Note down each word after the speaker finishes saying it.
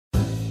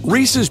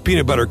Reese's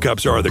peanut butter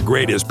cups are the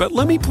greatest, but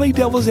let me play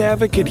devil's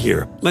advocate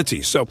here. Let's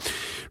see. So,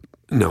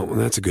 no,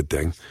 that's a good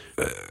thing.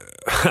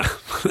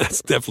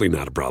 That's definitely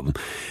not a problem.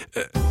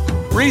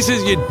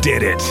 Reese's, you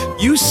did it.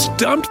 You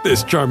stumped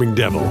this charming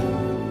devil.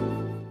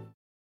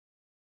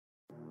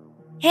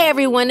 Hey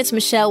everyone, it's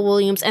Michelle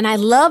Williams, and I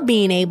love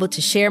being able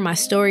to share my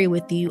story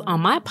with you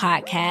on my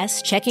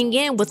podcast, Checking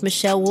In with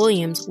Michelle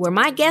Williams, where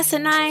my guests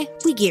and I,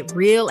 we get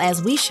real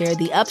as we share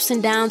the ups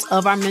and downs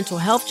of our mental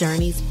health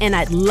journeys, and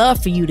I'd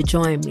love for you to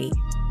join me.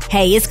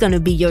 Hey, it's going to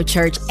be your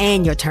church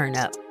and your turn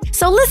up.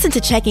 So listen to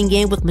Checking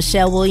In with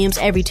Michelle Williams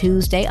every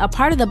Tuesday, a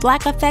part of the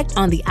Black Effect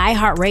on the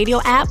iHeartRadio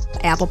app,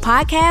 Apple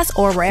Podcasts,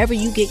 or wherever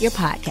you get your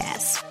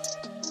podcasts.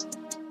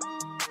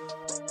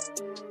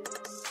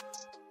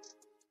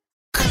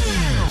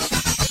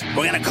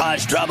 We're going to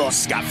cause trouble.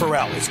 Scott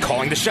Farrell is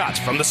calling the shots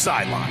from the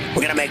sideline.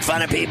 We're going to make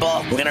fun of people.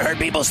 We're going to hurt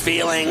people's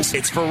feelings.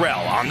 It's Farrell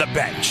on the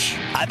bench.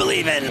 I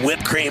believe in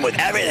whipped cream with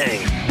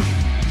everything.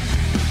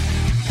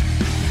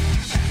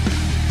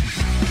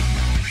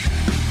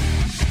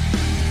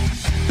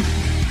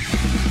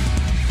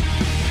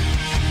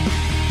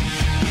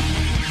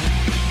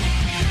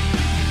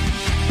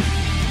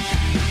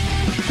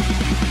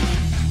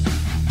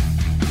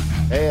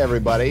 Hey,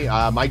 everybody.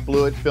 Mike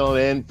Blewett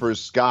filling in for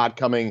Scott,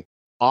 coming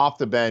off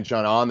the bench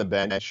on the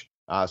bench.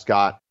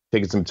 Scott,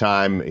 taking some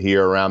time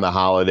here around the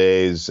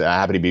holidays.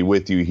 Happy to be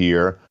with you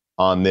here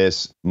on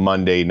this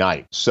Monday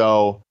night. So,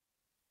 all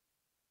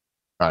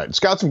right, it's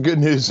got some good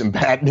news and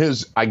bad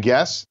news, I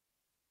guess,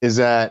 is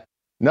that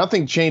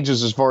nothing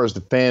changes as far as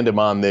the fandom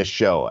on this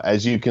show.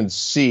 As you can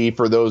see,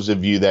 for those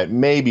of you that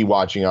may be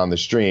watching on the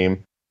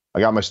stream, I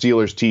got my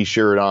Steelers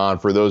t-shirt on.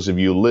 For those of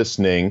you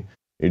listening,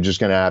 you're just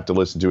going to have to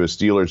listen to a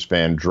Steelers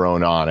fan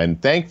drone on.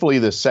 And thankfully,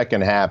 the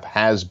second half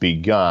has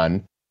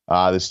begun.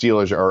 The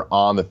Steelers are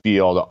on the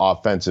field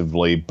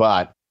offensively,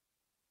 but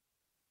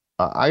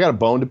I got a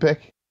bone to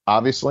pick,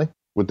 obviously,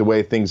 with the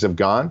way things have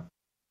gone.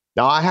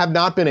 Now, I have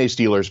not been a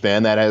Steelers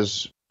fan that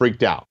has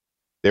freaked out.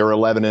 They were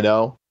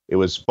 11-0. It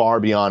was far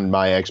beyond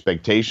my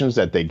expectations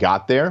that they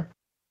got there.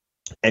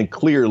 And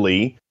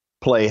clearly,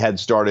 play had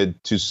started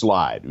to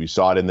slide. We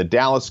saw it in the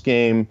Dallas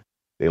game.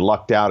 They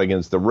lucked out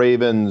against the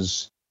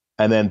Ravens.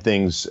 And then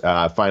things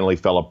finally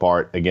fell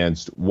apart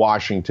against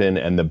Washington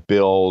and the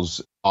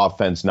Bills.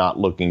 Offense not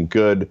looking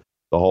good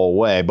the whole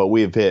way, but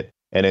we have hit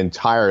an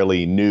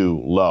entirely new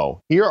low.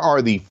 Here are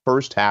the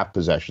first half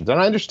possessions. And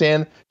I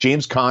understand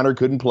James Conner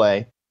couldn't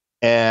play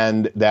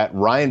and that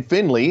Ryan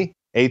Finley,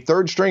 a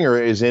third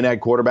stringer, is in at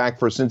quarterback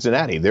for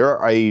Cincinnati. There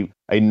are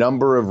a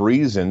number of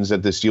reasons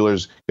that the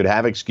Steelers could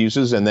have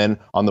excuses. And then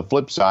on the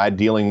flip side,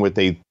 dealing with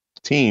a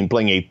team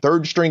playing a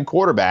third string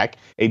quarterback,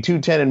 a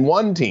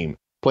 2-10-1 team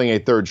playing a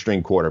third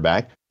string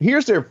quarterback.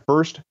 Here's their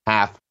first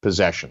half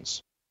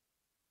possessions.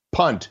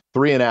 Punt,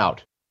 3 and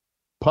out.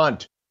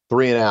 Punt,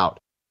 3 and out.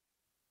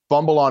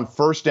 Fumble on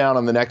first down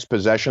on the next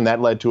possession. That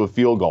led to a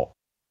field goal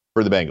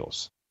for the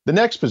Bengals. The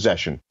next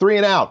possession, 3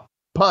 and out.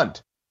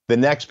 Punt. The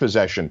next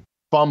possession,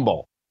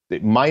 fumble.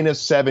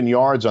 -7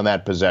 yards on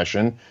that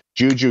possession.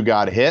 Juju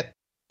got hit,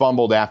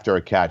 fumbled after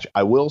a catch.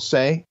 I will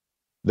say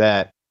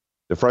that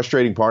the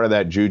frustrating part of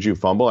that Juju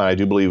fumble, and I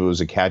do believe it was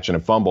a catch and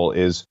a fumble,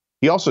 is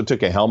he also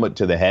took a helmet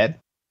to the head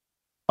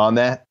on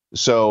that.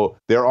 So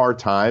there are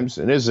times,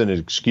 and it isn't an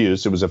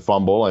excuse, it was a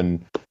fumble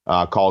and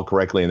called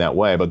correctly in that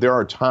way, but there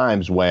are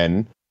times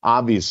when,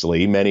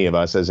 obviously, many of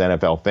us as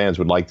NFL fans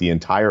would like the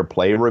entire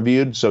play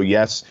reviewed. So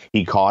yes,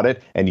 he caught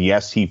it, and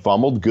yes, he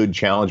fumbled. Good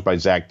challenge by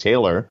Zach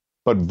Taylor.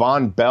 But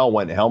Von Bell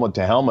went helmet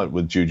to helmet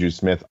with Juju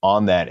Smith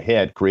on that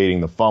hit,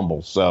 creating the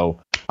fumble. So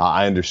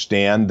I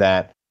understand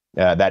that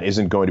that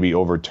isn't going to be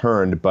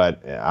overturned,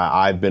 but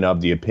I've been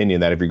of the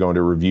opinion that if you're going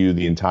to review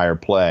the entire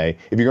play,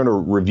 if you're going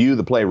to review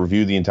the play,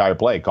 review the entire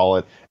play, call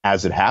it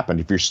as it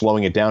happened. If you're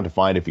slowing it down to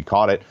find if you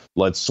caught it,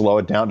 let's slow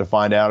it down to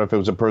find out if it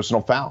was a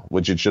personal foul,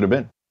 which it should have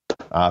been.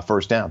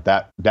 First down.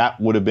 That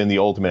would have been the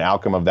ultimate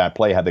outcome of that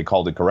play had they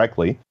called it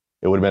correctly.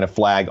 It would have been a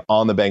flag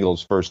on the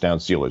Bengals' first down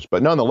Steelers.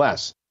 But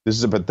nonetheless, this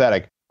is a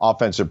pathetic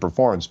offensive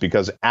performance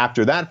because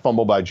after that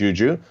fumble by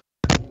Juju,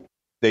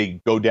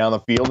 they go down the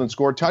field and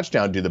score a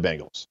touchdown to the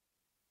Bengals.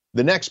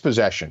 The next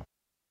possession,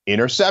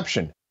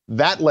 interception.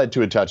 That led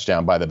to a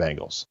touchdown by the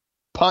Bengals.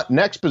 Punt,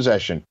 next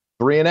possession,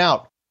 3 and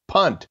out.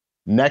 Punt,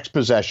 next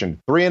possession,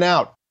 3 and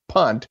out.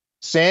 Punt.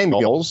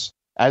 Samuels,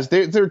 as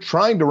they're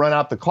trying to run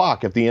out the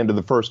clock at the end of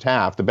the first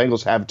half. The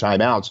Bengals have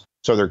timeouts,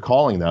 so they're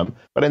calling them.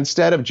 But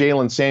instead of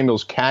Jalen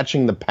Samuels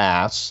catching the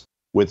pass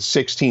with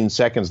 16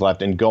 seconds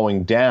left and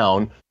going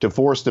down to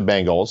force the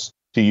Bengals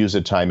to use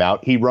a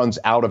timeout, he runs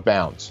out of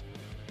bounds.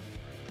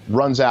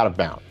 Runs out of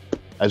bounds.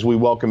 As we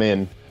welcome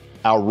in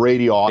our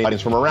radio audience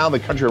from around the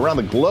country, around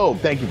the globe.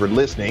 Thank you for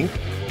listening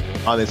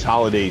on this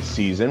holiday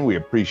season. We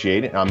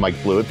appreciate it. I'm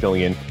Mike Blewett,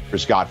 filling in for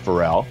Scott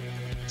Farrell.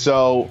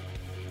 So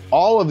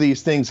all of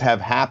these things have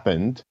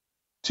happened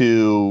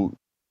to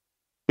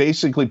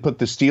basically put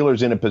the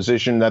Steelers in a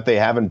position that they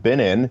haven't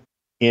been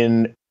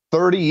in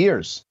 30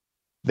 years.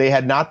 They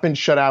had not been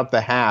shut out the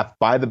half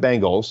by the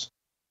Bengals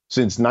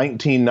since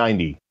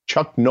 1990.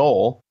 Chuck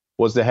Noll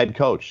was the head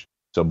coach.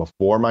 So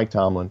before Mike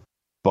Tomlin,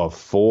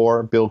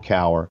 before Bill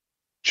Cowher,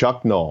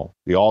 Chuck Noll,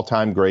 the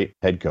all-time great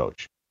head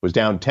coach, was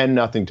down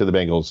 10-0 to the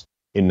Bengals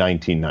in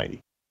 1990.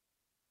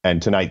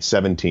 And tonight,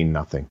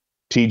 17-0.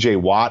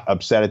 TJ Watt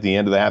upset at the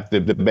end of the half.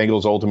 The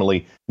Bengals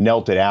ultimately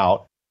knelt it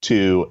out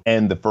to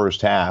end the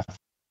first half.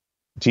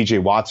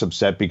 TJ Watt's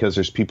upset because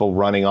there's people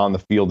running on the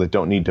field that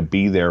don't need to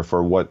be there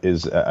for what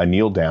is a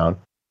kneel down.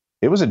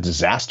 It was a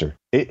disaster.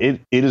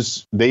 It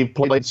is. They've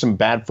played some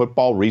bad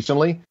football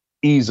recently.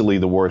 Easily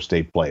the worst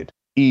they've played.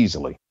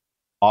 Easily.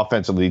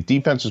 Offensively,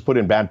 defense was put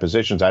in bad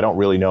positions. I don't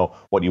really know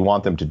what you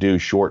want them to do.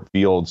 Short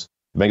fields.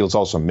 The Bengals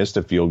also missed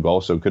a field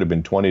goal, so it could have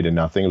been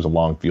 20-0. It was a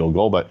long field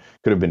goal, but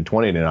could have been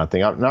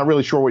 20-0. I'm not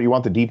really sure what you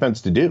want the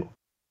defense to do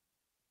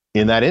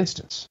in that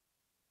instance.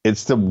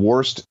 It's the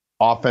worst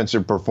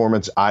offensive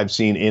performance I've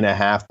seen in a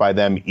half by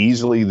them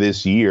easily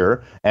this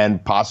year,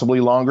 and possibly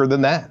longer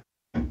than that.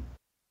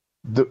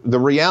 The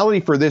reality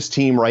for this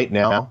team right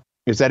now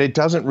is that it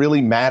doesn't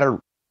really matter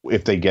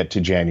if they get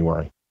to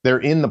January. They're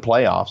in the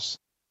playoffs.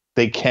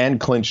 They can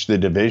clinch the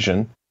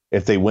division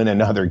if they win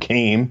another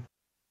game.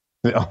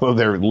 Although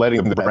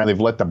they've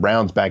let the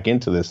Browns back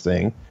into this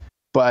thing,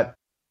 but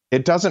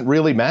it doesn't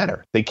really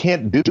matter. They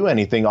can't do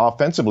anything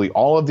offensively.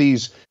 All of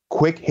these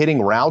quick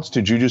hitting routes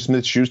to Juju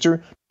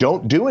Smith-Schuster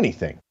don't do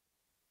anything.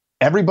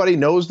 Everybody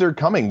knows they're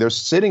coming. They're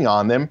sitting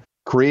on them,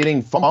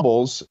 creating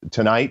fumbles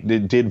tonight.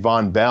 Did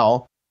Von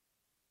Bell.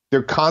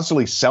 They're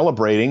constantly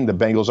celebrating, the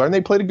Bengals are, and they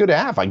played a good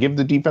half. I give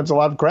the defense a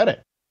lot of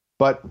credit.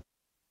 But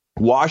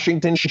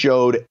Washington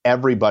showed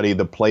everybody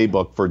the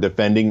playbook for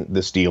defending the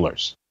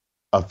Steelers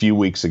a few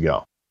weeks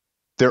ago.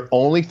 They're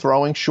only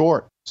throwing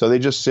short, so they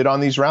just sit on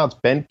these routes.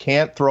 Ben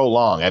can't throw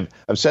long.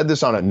 I've said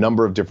this on a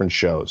number of different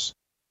shows.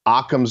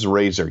 Occam's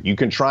razor. You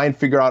can try and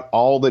figure out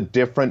all the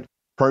different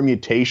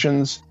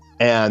permutations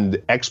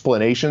and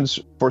explanations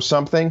for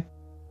something,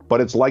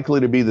 but it's likely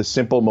to be the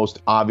simple, most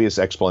obvious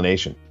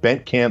explanation.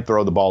 Bent can't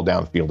throw the ball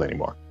down the field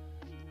anymore.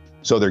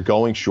 So they're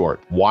going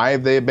short. Why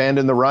have they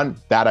abandoned the run?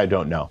 That I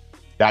don't know.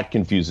 That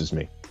confuses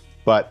me.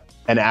 But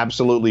an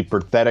absolutely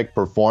pathetic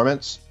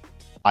performance.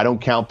 I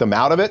don't count them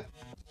out of it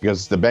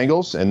because it's the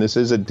Bengals, and this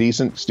is a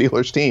decent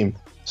Steelers team.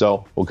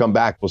 So we'll come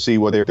back. We'll see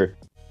what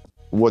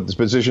the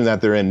position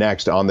that they're in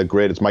next on the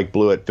grid. It's Mike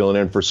Blewett filling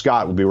in for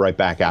Scott. We'll be right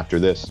back after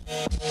this.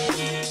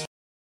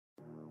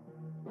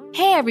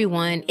 Hey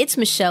everyone, it's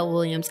Michelle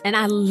Williams, and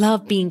I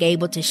love being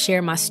able to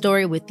share my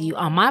story with you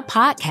on my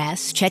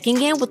podcast,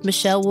 Checking In with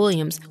Michelle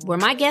Williams, where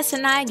my guests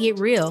and I get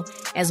real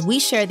as we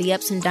share the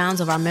ups and downs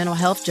of our mental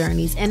health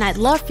journeys, and I'd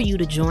love for you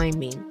to join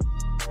me.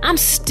 I'm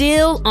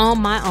still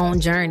on my own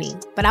journey,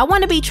 but I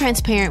want to be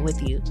transparent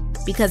with you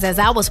because as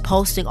I was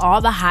posting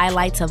all the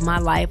highlights of my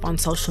life on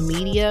social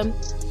media,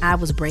 I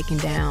was breaking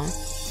down.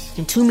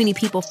 And too many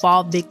people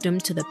fall victim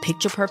to the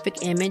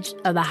picture-perfect image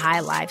of the high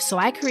life, so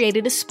I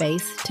created a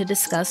space to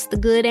discuss the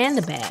good and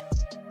the bad.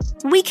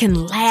 We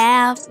can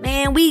laugh,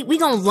 man, we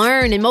gonna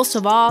learn, and most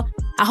of all,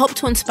 I hope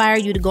to inspire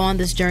you to go on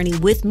this journey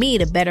with me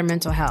to better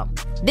mental health.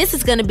 This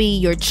is gonna be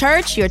your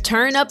church, your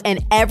turn-up,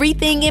 and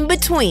everything in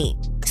between.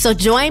 So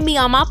join me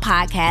on my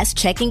podcast,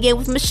 Checking In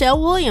with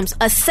Michelle Williams,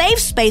 a safe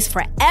space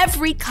for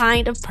every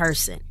kind of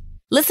person.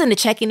 Listen to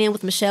Checking In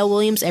with Michelle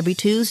Williams every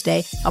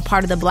Tuesday, a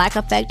part of the Black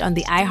Effect on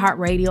the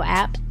iHeartRadio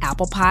app,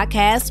 Apple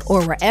Podcasts,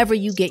 or wherever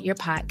you get your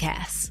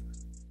podcasts.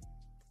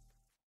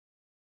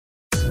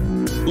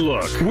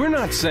 Look, we're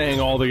not saying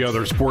all the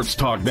other sports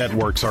talk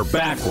networks are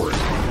backward,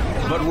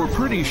 but we're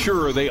pretty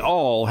sure they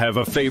all have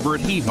a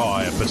favorite Hee-Haw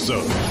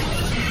episode.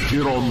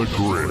 Get on the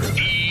grid.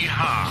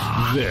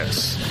 Hee-Haw.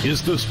 This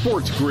is the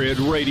Sports Grid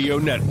Radio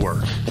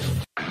Network.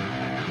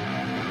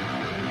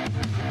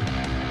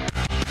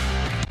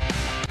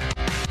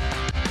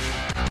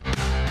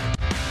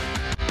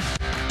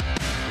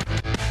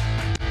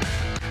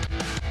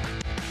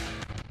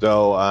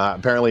 So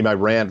apparently my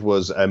rant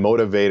was a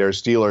motivator.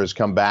 Steelers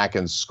come back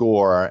and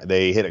score.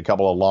 They hit a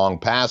couple of long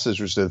passes,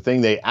 which is the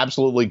thing they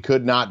absolutely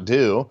could not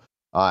do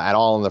at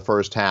all in the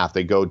first half.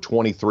 They go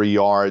 23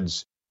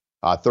 yards,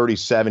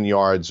 37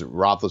 yards,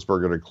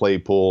 Roethlisberger to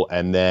Claypool,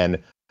 and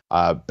then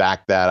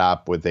back that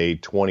up with a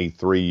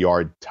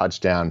 23-yard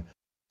touchdown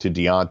to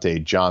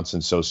Deontay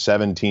Johnson. So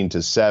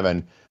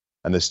 17-7,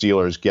 and the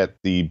Steelers get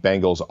the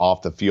Bengals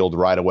off the field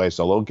right away.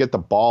 So they'll get the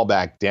ball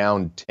back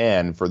down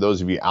 10. For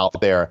those of you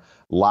out there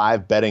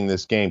live betting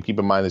this game, keep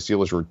in mind the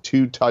Steelers were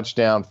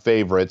 2-touchdown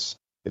favorites.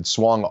 It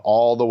swung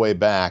all the way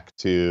back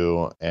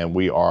to, and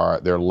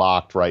they're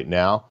locked right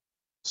now.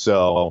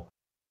 So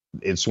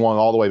it swung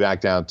all the way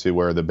back down to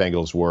where the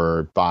Bengals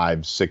were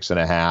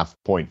 6.5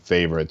 point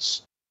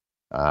favorites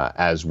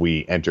as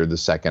we entered the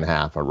second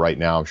half. And right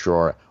now, I'm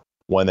sure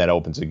when that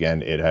opens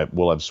again,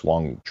 will have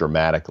swung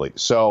dramatically.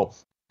 So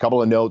a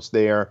couple of notes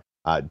there.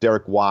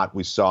 Derek Watt,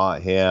 we saw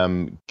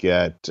him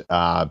get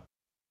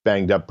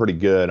banged up pretty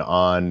good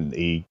on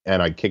a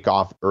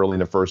kickoff early in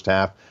the first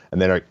half.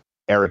 And then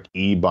Eric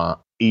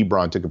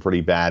Ebron took a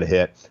pretty bad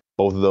hit.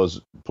 Both of those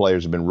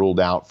players have been ruled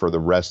out for the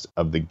rest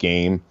of the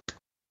game.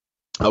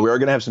 We are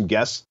going to have some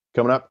guests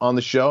coming up on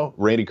the show.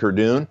 Randy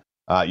Cardoon,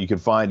 you can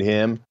find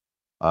him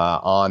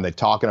on the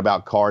Talking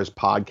About Cars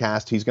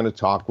podcast. He's going to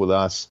talk with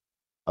us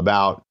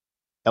about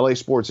LA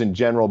sports in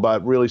general,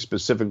 but really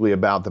specifically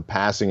about the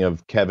passing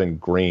of Kevin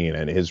Greene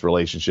and his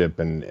relationship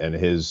and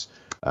his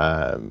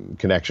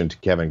connection to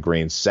Kevin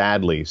Greene.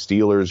 Sadly,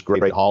 Steelers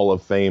great Hall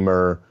of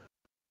Famer,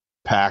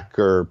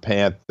 Packer,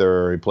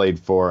 Panther. He played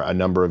for a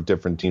number of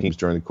different teams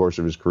during the course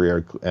of his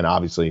career, and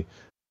obviously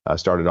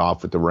started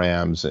off with the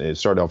Rams.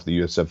 Started off with the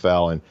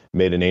USFL and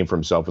made a name for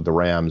himself with the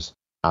Rams.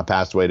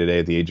 Passed away today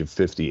at the age of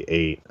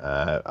 58.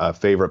 A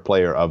favorite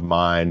player of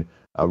mine.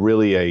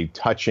 Really a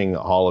touching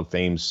Hall of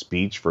Fame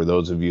speech for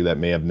those of you that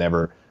may have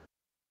never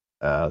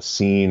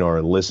seen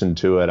or listened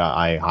to it.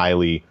 I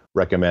highly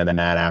recommend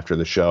that after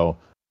the show.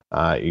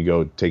 You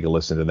go take a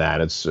listen to that.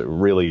 It's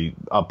really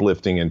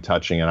uplifting and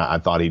touching, and I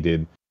thought he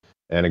did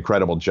an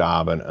incredible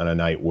job on a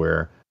night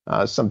where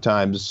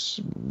sometimes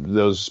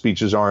those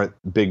speeches aren't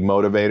big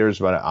motivators,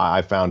 but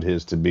I found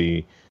his to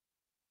be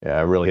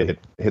really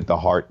hit the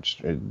heart,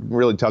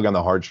 really tug on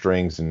the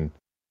heartstrings. And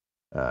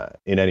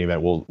in any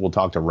event, we'll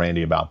talk to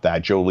Randy about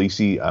that. Joe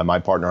Lisi, my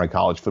partner on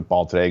College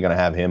Football Today, going to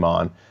have him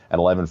on at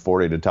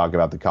 11:40 to talk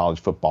about the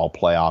college football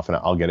playoff, and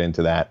I'll get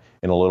into that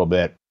in a little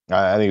bit.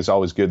 I think it's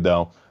always good,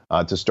 though,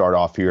 to start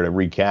off here to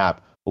recap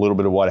a little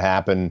bit of what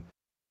happened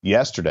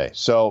yesterday.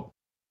 So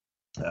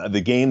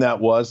the game that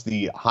was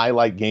the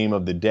highlight game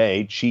of the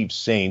day,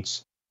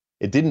 Chiefs-Saints,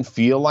 it didn't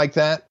feel like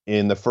that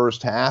in the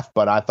first half,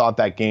 but I thought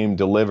that game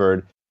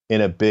delivered in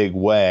a big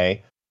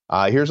way.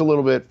 Here's a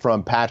little bit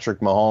from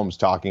Patrick Mahomes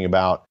talking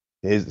about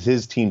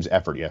his team's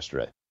effort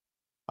yesterday.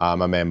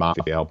 My man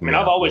Mafia helped me.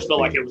 I've always felt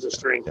like it was a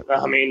strength.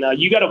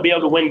 You got to be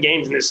able to win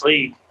games in this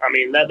league.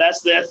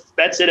 That's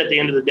it at the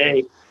end of the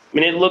day.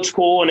 It looks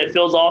cool and it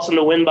feels awesome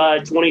to win by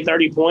 20,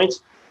 30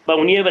 points. But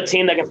when you have a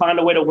team that can find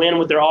a way to win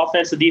with their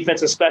offense, the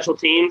defense, and special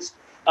teams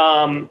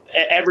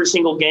every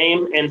single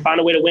game and find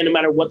a way to win no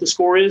matter what the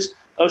score is,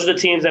 those are the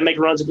teams that make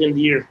runs at the end of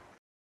the year.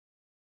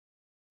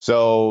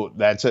 So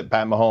that's it,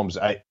 Pat Mahomes.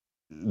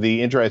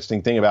 The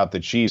interesting thing about the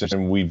Chiefs,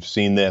 and we've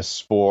seen this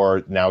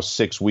for now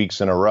 6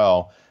 weeks in a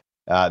row,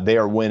 they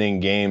are winning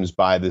games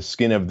by the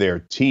skin of their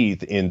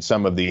teeth in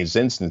some of these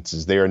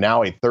instances. They are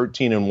now a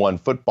 13-1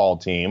 football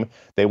team.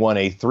 They won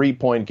a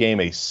 3-point game,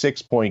 a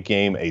 6-point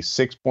game, a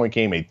 6-point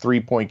game, a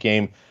 3-point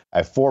game,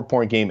 a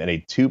 4-point game, and a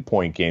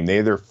 2-point game. They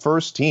are their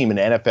first team in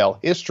NFL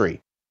history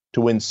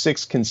to win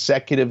 6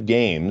 consecutive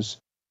games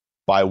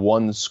by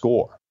 1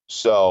 score.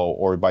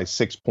 Or by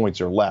 6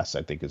 points or less,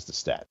 I think is the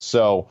stat.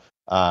 So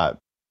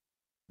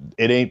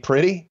it ain't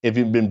pretty. If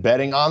you've been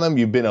betting on them,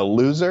 you've been a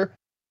loser.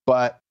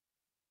 But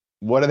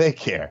what do they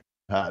care?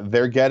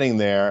 They're getting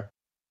there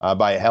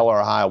by hell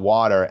or high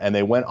water, and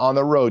they went on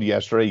the road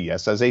yesterday,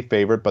 yes, as a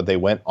favorite, but they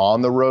went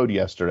on the road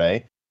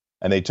yesterday,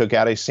 and they took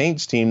out a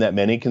Saints team that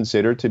many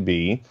consider to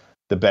be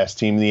the best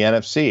team in the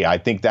NFC. I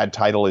think that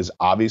title is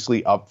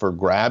obviously up for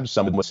grabs.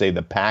 Some would say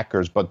the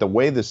Packers, but the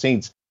way the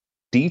Saints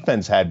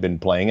defense had been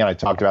playing, and I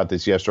talked about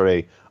this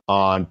yesterday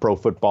on Pro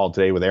Football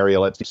Today with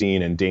Ariel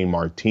Epstein and Dane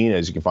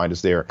Martinez. You can find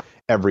us there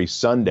every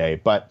Sunday.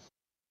 But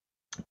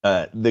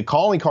the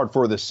calling card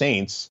for the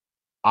Saints,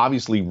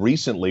 obviously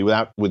recently,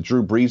 with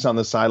Drew Brees on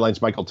the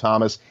sidelines, Michael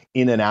Thomas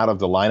in and out of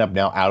the lineup,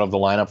 now out of the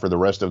lineup for the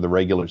rest of the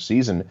regular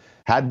season,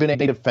 had been a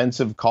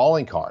defensive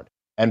calling card.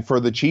 And for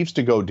the Chiefs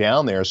to go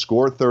down there,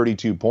 score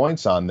 32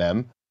 points on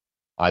them,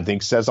 I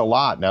think says a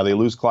lot. Now, they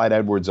lose Clyde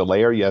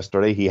Edwards-Helaire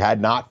yesterday. He had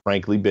not,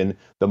 frankly, been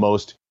the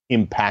most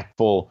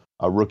impactful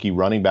rookie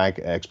running back.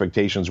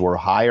 Expectations were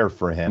higher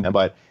for him,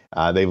 but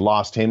they've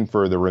lost him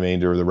for the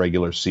remainder of the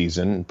regular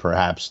season,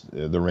 perhaps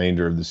the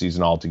remainder of the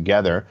season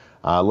altogether.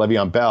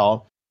 Le'Veon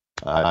Bell,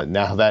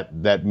 now that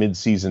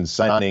midseason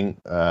signing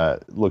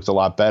looks a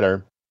lot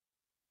better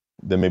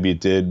than maybe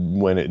it did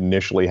when it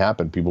initially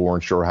happened. People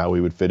weren't sure how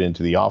he would fit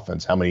into the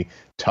offense, how many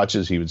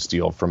touches he would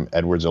steal from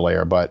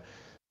Edwards-Helaire, but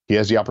he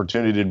has the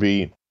opportunity to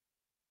be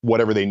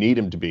whatever they need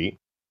him to be.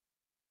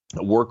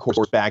 A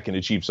workhorse back in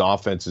the Chiefs'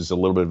 offense is a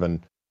little bit of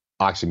an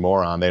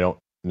oxymoron. They don't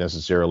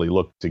necessarily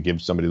look to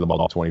give somebody the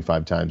ball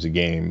 25 times a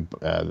game.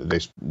 They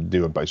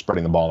do it by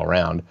spreading the ball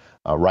around,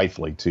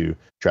 rightfully, to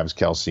Travis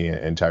Kelce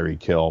and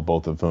Tyreek Hill,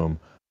 both of whom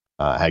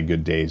had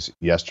good days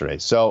yesterday.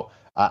 So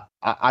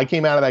I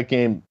came out of that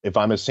game, if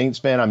I'm a Saints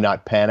fan, I'm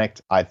not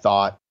panicked. I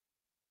thought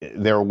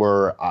there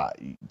were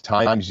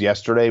times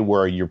yesterday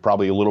where you're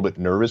probably a little bit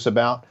nervous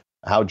about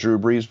how Drew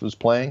Brees was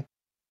playing.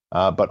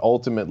 But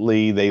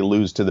ultimately, they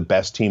lose to the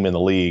best team in the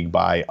league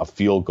by a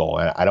field goal.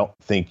 And I don't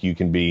think you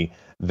can be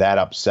that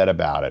upset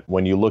about it.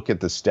 When you look at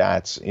the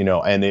stats,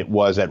 and it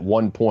was at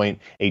one point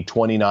a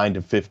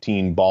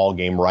 29-15 ball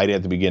game right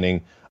at the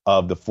beginning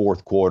of the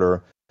fourth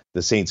quarter.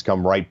 The Saints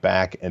come right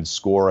back and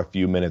score a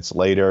few minutes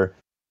later.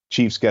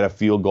 Chiefs get a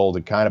field goal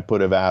to kind of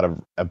put it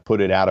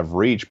out of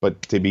reach.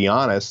 But to be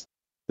honest,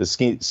 the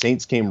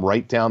Saints came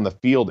right down the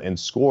field and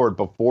scored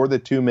before the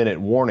 2-minute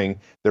warning.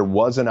 There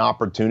was an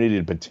opportunity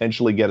to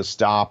potentially get a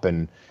stop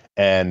and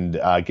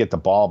get the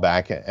ball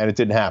back, and it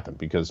didn't happen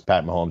because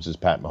Pat Mahomes is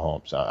Pat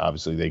Mahomes.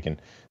 Obviously,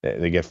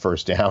 they get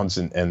first downs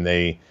and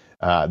they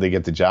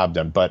get the job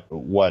done. But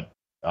what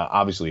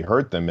obviously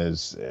hurt them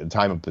is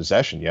time of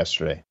possession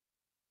yesterday.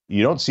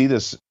 You don't see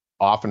this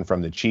often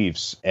from the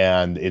Chiefs,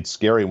 and it's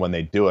scary when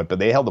they do it, but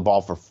they held the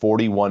ball for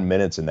 41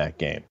 minutes in that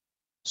game.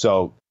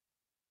 So,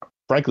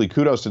 frankly,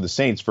 kudos to the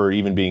Saints for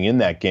even being in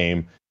that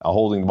game,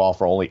 holding the ball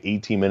for only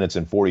 18 minutes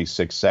and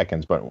 46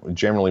 seconds. But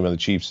generally, when the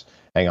Chiefs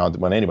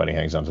when anybody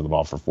hangs onto the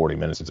ball for 40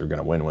 minutes, if they're going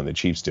to win, when the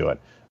Chiefs do it,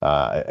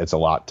 it's a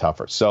lot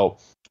tougher. So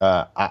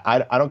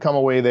I don't come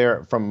away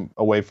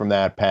from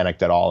that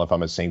panicked at all. If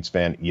I'm a Saints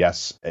fan,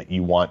 yes,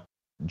 you want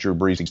Drew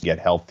Brees to get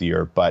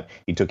healthier, but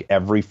he took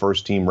every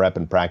first-team rep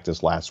in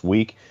practice last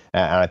week,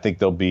 and I think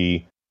they're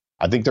going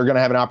to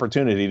have an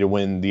opportunity to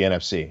win the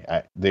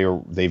NFC.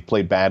 They've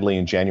played badly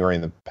in January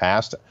in the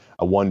past.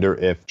 I wonder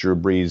if Drew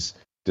Brees,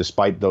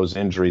 despite those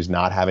injuries,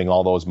 not having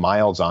all those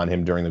miles on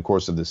him during the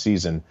course of the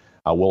season,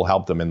 will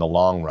help them in the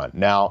long run.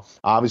 Now,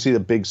 obviously, the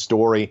big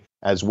story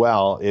as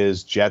well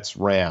is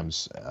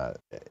Jets-Rams.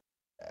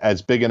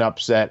 As big an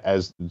upset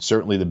as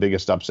certainly the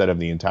biggest upset of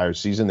the entire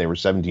season. They were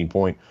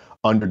 17-point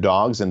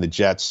underdogs, and the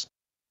Jets,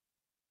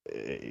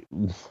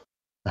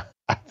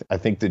 I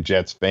think the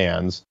Jets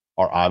fans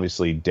are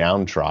obviously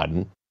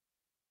downtrodden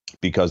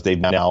because they've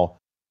now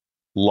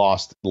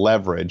lost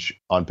leverage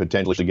on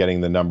potentially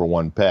getting the number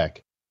one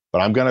pick. But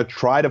I'm going to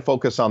try to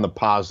focus on the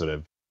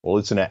positive. We'll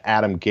listen to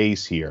Adam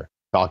Gase here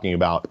talking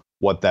about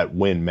what that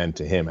win meant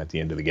to him at the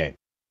end of the game.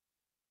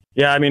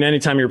 Yeah, I mean,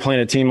 anytime you're playing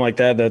a team like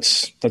that,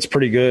 that's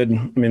pretty good.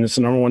 I mean, it's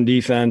the number one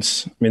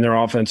defense. I mean, their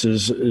offense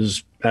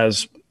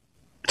has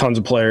tons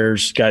of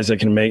players, guys that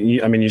can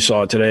make. I mean, you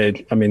saw it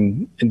today. I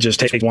mean, it just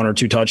takes one or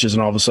two touches,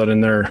 and all of a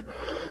sudden they're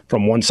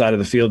from one side of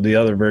the field to the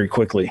other very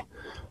quickly.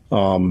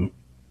 The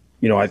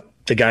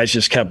guys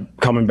just kept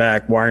coming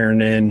back,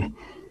 wiring in.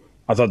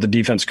 I thought the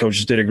defense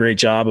coaches did a great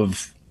job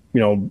of,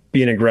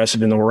 being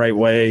aggressive in the right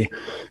way.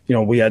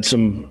 We had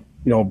some,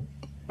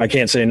 I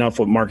can't say enough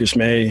what Marcus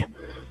May,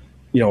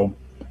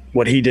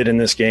 what he did in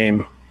this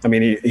game. I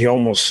mean, he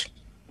almost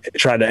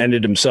tried to end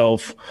it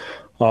himself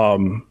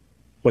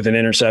with an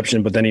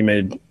interception, but then he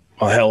made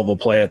a hell of a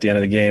play at the end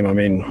of the game. I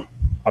mean,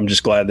 I'm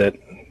just glad that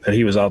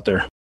he was out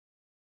there.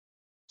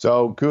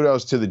 So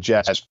kudos to the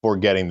Jets for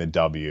getting the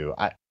W.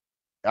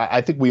 I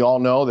think we all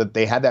know that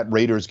they had that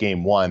Raiders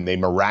game won. They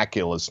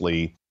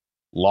miraculously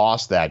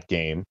lost that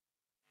game.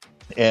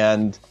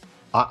 And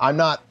I'm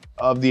not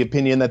of the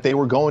opinion that they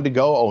were going to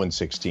go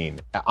 0-16.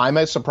 I'm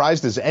as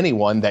surprised as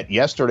anyone that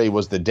yesterday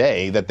was the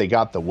day that they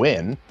got the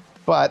win.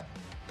 But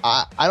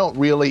I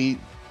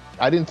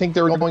didn't think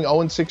they were going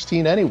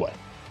 0-16 anyway.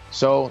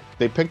 So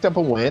they picked up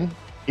a win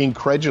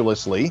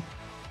incredulously.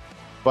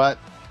 But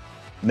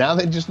now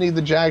they just need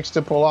the Jags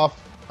to pull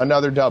off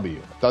another W.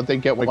 Thought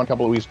they'd get one a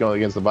couple of weeks ago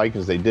against the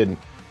Vikings. They didn't.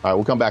 All right,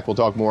 we'll come back. We'll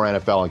talk more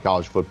NFL and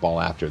college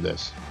football after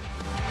this.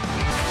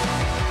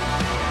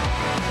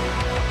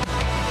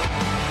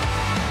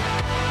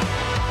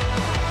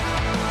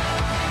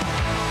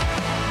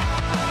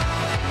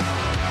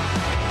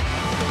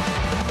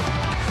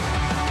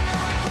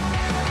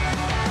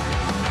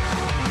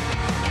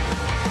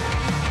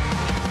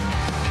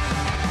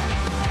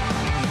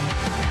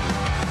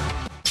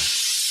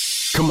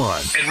 Come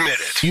on, admit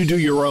it. You do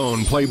your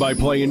own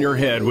play-by-play in your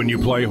head when you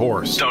play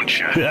horse, don't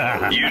you?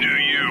 You do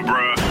you,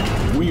 bro.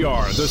 We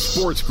are the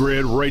Sports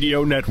Grid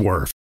Radio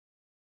Network.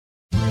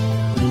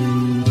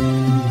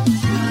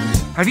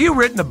 Have you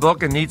written a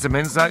book and need some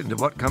insight into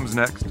what comes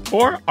next?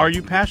 Or are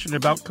you passionate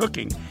about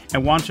cooking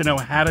and want to know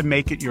how to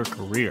make it your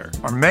career?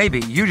 Or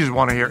maybe you just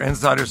want to hear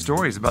insider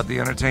stories about the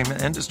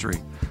entertainment industry.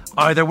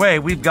 Either way,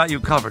 we've got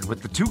you covered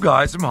with the Two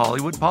Guys from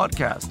Hollywood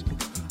podcast.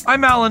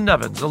 I'm Alan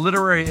Nevins, a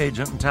literary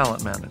agent and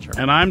talent manager.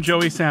 And I'm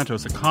Joey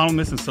Santos, a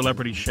columnist and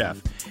celebrity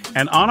chef.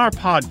 And on our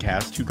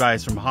podcast, Two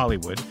Guys from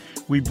Hollywood,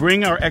 we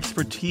bring our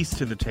expertise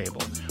to the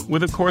table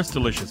with, of course,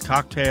 delicious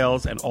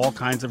cocktails and all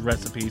kinds of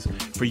recipes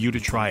for you to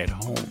try at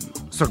home.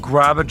 So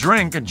grab a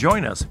drink and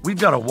join us. We've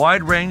got a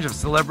wide range of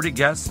celebrity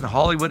guests and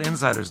Hollywood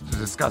insiders to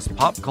discuss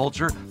pop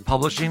culture,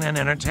 publishing, and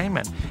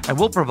entertainment. And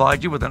we'll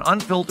provide you with an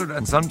unfiltered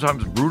and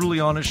sometimes brutally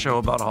honest show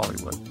about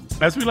Hollywood.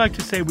 As we like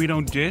to say, we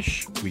don't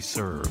dish, we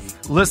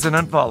serve. Listen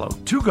and follow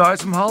Two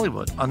Guys from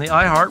Hollywood on the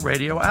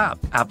iHeartRadio app,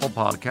 Apple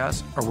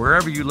Podcasts, or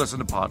wherever you listen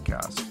to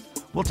podcasts.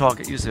 We'll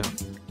talk at you soon.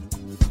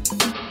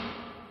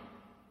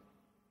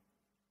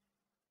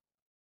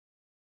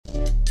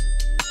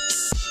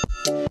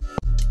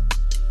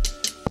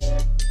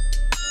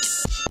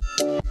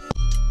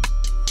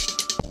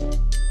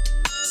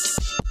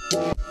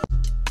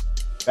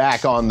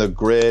 Back on the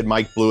grid,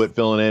 Mike Blewett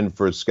filling in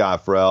for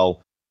Scott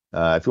Farrell.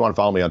 If you want to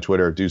follow me on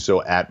Twitter, do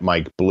so at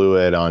Mike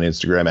Blewett, on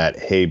Instagram at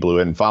Hey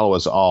Blewett, and follow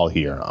us all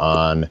here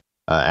on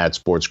at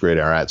Sports Grid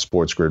or at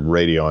Sports Grid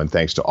Radio. And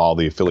thanks to all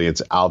the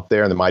affiliates out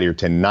there in the Mightier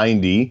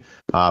 1090.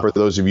 For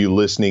those of you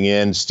listening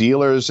in,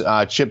 Steelers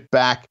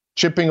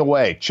chipping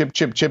away,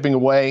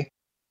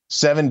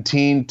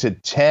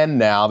 17-10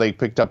 now. They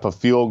picked up a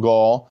field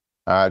goal,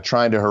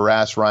 trying to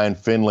harass Ryan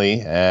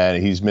Finley,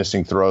 and he's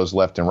missing throws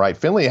left and right.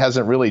 Finley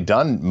hasn't really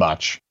done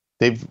much.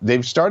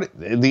 They've started.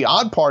 The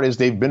odd part is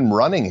they've been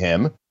running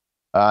him,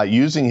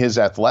 using his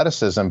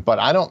athleticism, but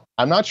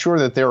I'm not sure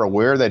that they're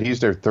aware that he's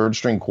their third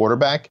string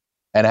quarterback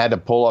and had to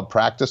pull a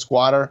practice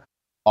squatter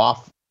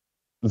off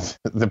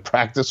the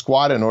practice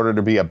squad in order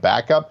to be a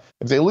backup.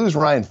 If they lose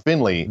Ryan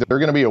Finley, they're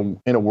going to be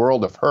in a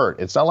world of hurt.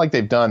 It's not like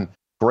they've done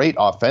great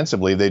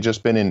offensively. They've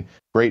just been in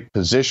great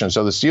position.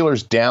 So the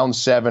Steelers down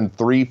 7,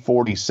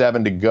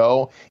 3:47 to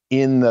go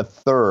in the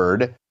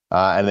third,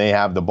 and they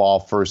have the ball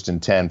 1st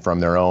and 10 from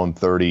their own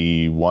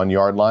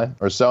 31-yard line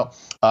or so.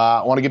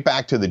 I want to get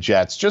back to the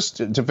Jets. Just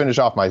to finish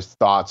off my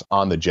thoughts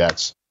on the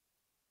Jets.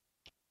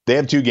 They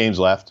have 2 games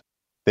left.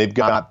 They've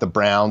got the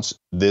Browns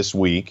this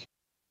week,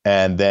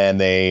 and then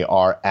they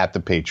are at the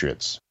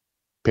Patriots.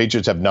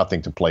 Patriots have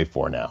nothing to play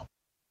for now.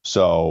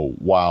 So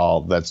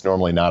while that's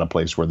normally not a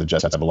place where the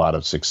Jets have a lot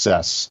of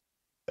success,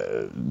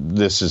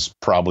 this is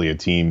probably a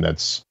team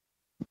that's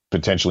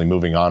potentially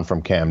moving on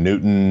from Cam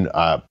Newton,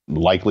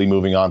 likely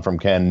moving on from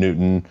Cam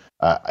Newton.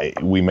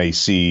 We may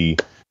see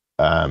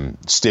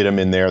Stidham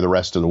in there the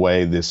rest of the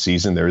way this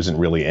season. There isn't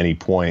really any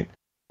point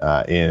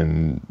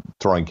in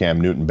throwing Cam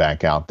Newton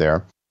back out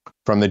there.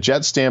 From the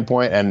Jets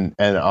standpoint and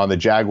on the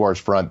Jaguars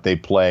front, they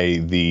play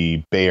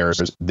the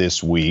Bears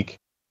this week,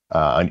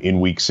 in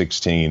week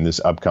 16,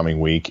 this upcoming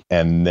week.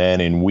 And then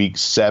in week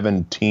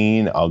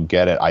 17, I'll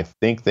get it. I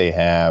think they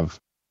have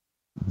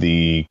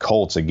the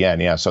Colts again.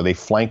 Yeah, so they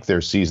flanked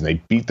their season.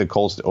 They beat the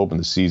Colts to open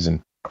the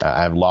season.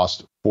 I've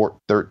lost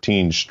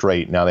 13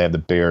 straight. Now they have the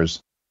Bears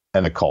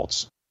and the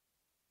Colts.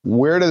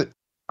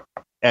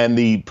 And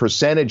the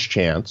percentage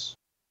chance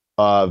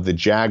of the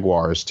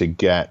Jaguars to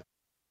get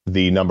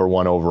the number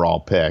 1 overall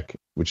pick,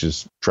 which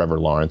is Trevor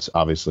Lawrence,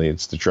 obviously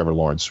it's the Trevor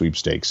Lawrence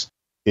sweepstakes,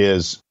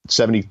 is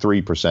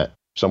 73%,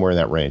 somewhere in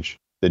that range.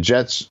 The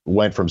Jets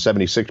went from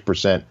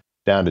 76%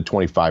 down to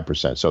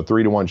 25%. So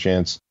 3-1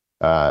 chance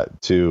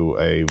to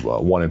a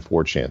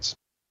 1-4 chance.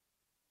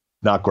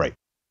 Not great,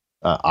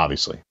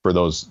 obviously, for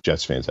those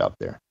Jets fans out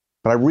there.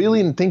 But I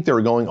really didn't think they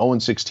were going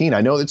 0-16.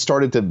 I know it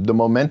the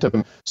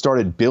momentum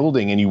started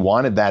building and you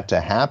wanted that to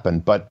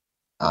happen, but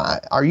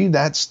are you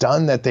that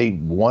stunned that they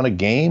won a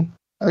game?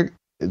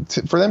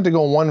 For them to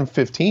go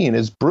 1-15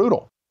 is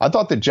brutal. I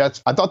thought the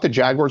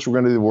Jaguars were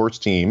going to be the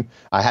worst team.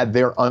 I had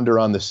their under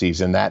on the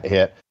season, that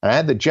hit. And I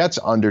had the Jets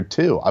under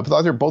too. I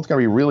thought they were both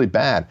going to be really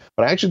bad.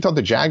 But I actually thought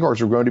the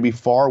Jaguars were going to be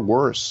far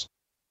worse.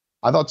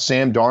 I thought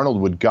Sam Darnold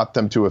would gut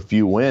them to a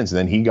few wins, and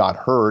then he got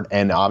hurt,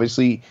 and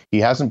obviously he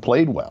hasn't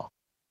played well.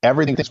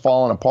 Everything's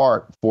fallen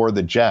apart for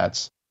the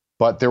Jets,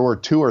 but there were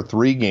 2 or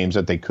 3 games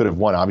that they could have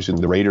won. Obviously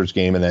the Raiders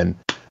game, and then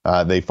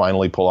they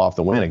finally pull off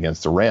the win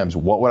against the Rams.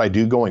 What would I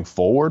do going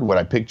forward? Would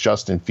I pick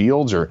Justin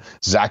Fields or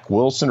Zach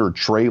Wilson or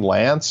Trey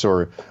Lance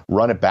or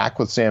run it back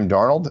with Sam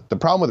Darnold? The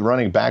problem with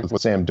running back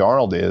with Sam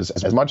Darnold is,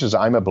 as much as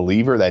I'm a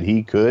believer that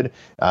he could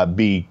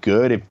be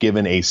good if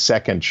given a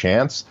second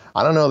chance,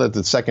 I don't know that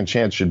the second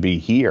chance should be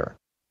here.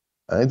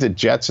 I think the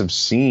Jets have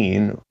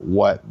seen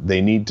what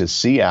they need to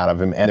see out of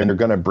him, and they're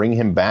going to bring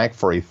him back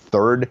for a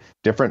third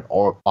different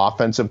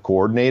offensive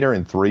coordinator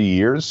in 3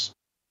 years.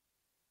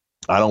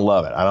 I don't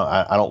love it.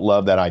 I don't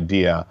love that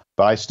idea,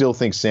 but I still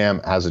think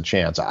Sam has a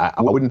chance. I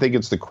wouldn't think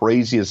it's the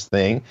craziest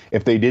thing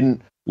if they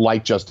didn't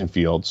like Justin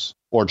Fields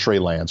or Trey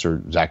Lance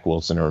or Zach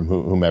Wilson or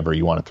whomever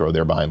you want to throw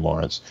there behind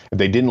Lawrence. If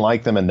they didn't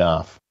like them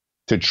enough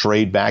to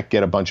trade back,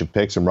 get a bunch of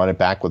picks, and run it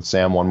back with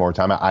Sam one more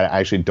time, I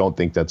actually don't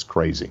think that's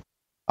crazy.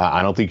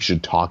 I don't think you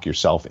should talk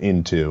yourself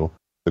into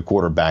the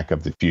quarterback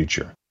of the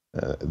future.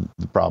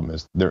 The problem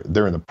is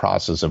they're in the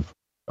process of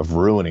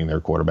ruining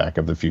their quarterback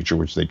of the future,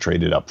 which they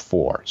traded up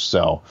for.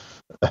 So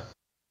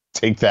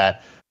take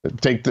that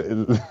with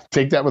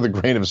a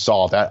grain of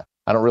salt. I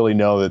don't really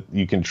know that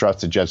you can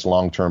trust the Jets'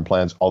 long-term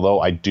plans, although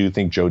I do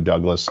think Joe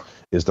Douglas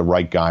is the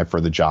right guy for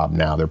the job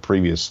now. Their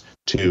previous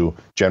 2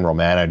 general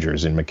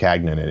managers in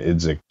Maccagnan and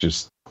Idzik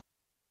just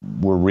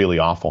were really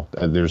awful.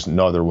 There's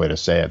no other way to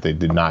say it. They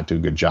did not do a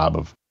good job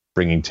of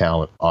bringing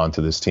talent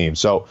onto this team.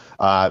 So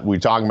we were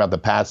talking about the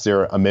Pats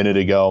there a minute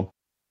ago.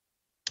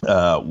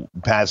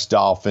 Pats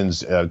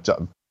Dolphins.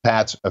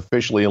 Pats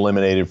officially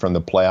eliminated from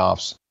the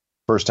playoffs.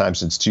 First time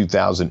since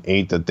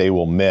 2008 that they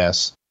will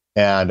miss.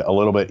 And a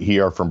little bit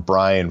here from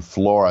Brian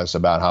Flores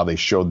about how they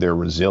showed their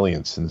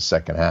resilience in the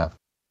second half.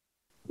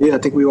 Yeah, I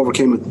think we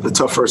overcame a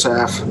tough first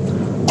half.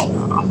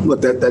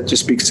 Look, that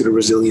just speaks to the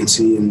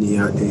resiliency and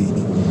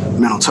the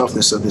mental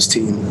toughness of this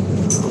team.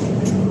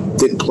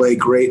 Didn't play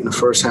great in the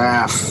first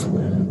half.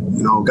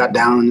 Got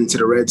down into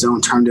the red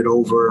zone, turned it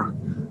over.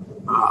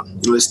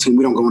 This team,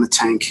 we don't go in a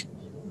tank.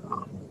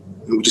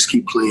 We just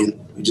keep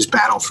playing. We just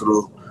battle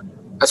through.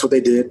 That's what they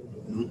did.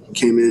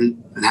 Came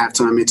in at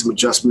halftime, made some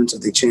adjustments. I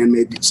think Chan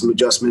made some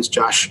adjustments.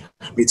 Josh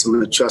made some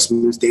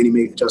adjustments. Danny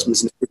made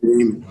adjustments in the game.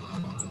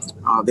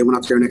 And, they went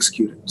out there and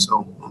executed.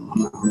 So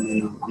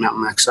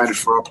I'm excited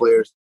for our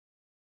players.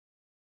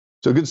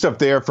 So good stuff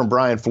there from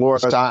Brian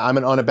Flores. I'm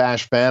an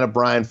unabashed fan of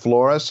Brian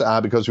Flores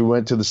because we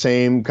went to the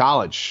same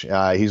college.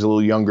 He's a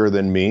little younger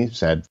than me,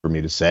 sad for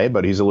me to say,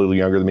 but he's a little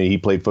younger than me. He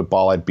played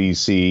football at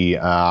BC.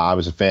 I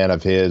was a fan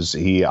of his.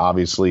 He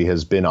obviously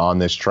has been on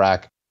this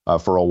track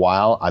for a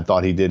while. I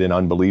thought he did an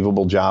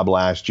unbelievable job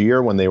last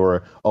year when they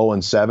were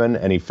 0-7,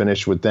 and he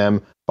finished with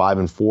them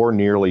 5-4,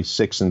 nearly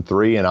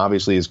 6-3, and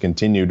obviously has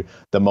continued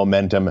the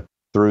momentum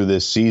through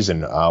this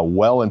season.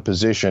 Well in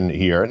position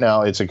here.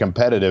 Now, it's a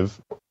competitive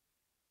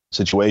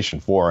situation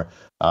for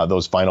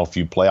those final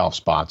few playoff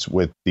spots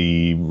with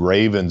the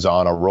Ravens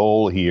on a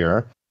roll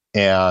here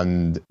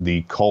and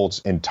the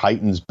Colts and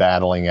Titans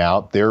battling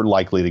out. They're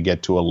likely to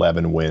get to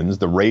 11 wins.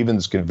 The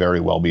Ravens could very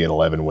well be at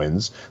 11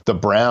 wins. The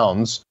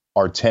Browns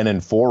are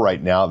 10-4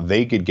 right now.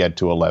 They could get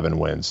to 11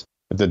 wins.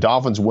 If the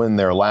Dolphins win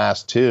their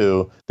last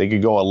two, they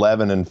could go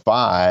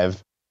 11-5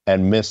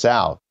 and miss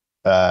out.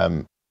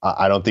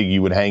 I don't think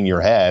you would hang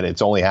your head.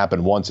 It's only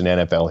happened once in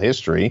NFL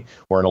history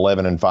where an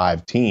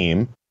 11-5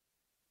 team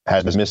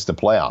has missed the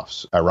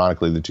playoffs.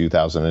 Ironically, the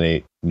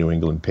 2008 New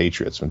England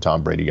Patriots, when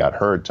Tom Brady got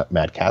hurt,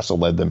 Matt Castle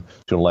led them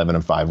to an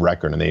 11-5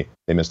 record, and they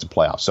missed the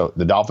playoffs. So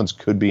the Dolphins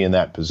could be in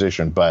that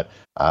position. But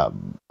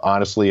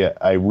honestly,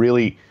 a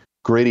really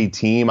gritty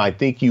team. I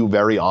think you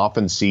very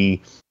often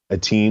see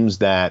teams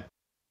that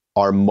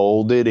are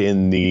molded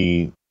in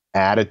the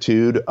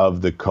attitude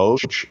of the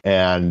coach,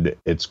 and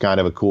it's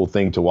kind of a cool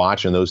thing to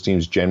watch, and those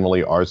teams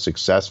generally are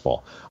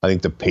successful. I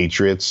think the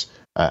Patriots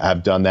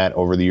have done that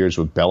over the years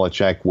with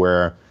Belichick,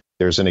 where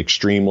there's an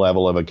extreme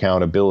level of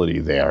accountability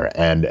there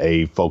and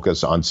a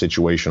focus on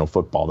situational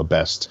football, the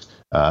best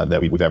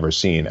that we've ever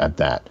seen at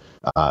that.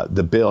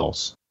 The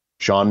Bills,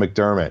 Sean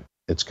McDermott,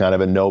 it's kind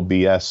of a no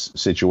BS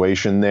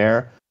situation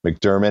there.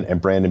 McDermott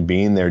and Brandon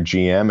Beane, their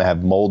GM,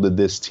 have molded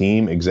this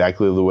team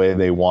exactly the way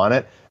they want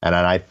it, and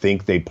I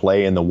think they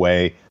play in the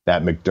way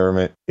that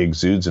McDermott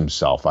exudes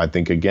himself. I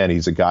think, again,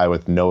 he's a guy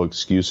with no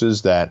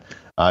excuses that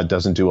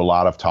doesn't do a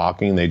lot of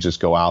talking. They just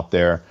go out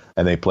there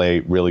and they play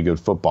really good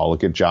football.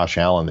 Look at Josh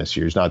Allen this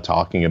year. He's not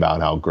talking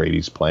about how great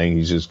he's playing.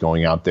 He's just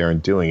going out there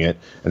and doing it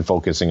and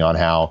focusing on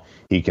how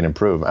he can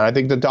improve. And I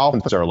think the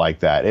Dolphins are like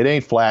that. It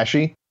ain't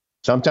flashy.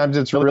 Sometimes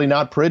it's really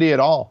not pretty at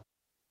all.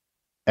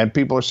 And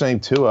people are saying,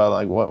 Tua,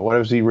 like, what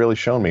has he really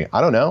shown me?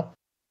 I don't know.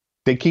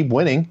 They keep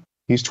winning.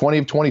 He's 20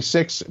 of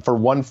 26 for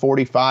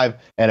 145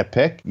 and a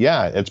pick.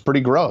 Yeah, it's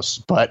pretty gross.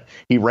 But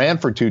he ran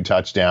for 2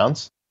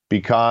 touchdowns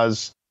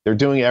because they're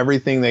doing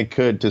everything they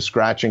could to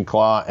scratch and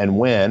claw and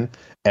win.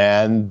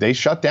 And they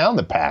shut down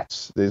the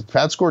Pats. The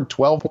Pats scored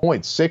 12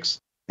 points, 6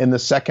 in the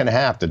second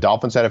half. The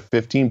Dolphins had a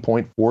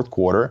 15-point fourth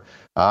quarter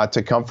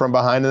to come from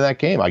behind in that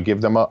game. I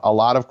give them a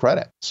lot of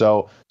credit.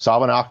 So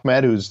Salvon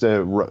Ahmed, who's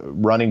the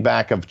running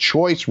back of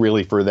choice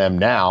really for them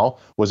now,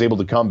 was able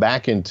to come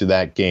back into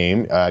that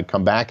game,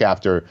 come back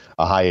after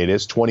a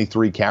hiatus,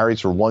 23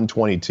 carries for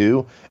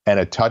 122 and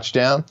a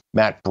touchdown.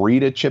 Matt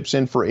Breida chips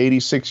in for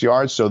 86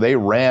 yards. So they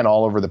ran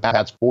all over the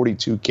Pats,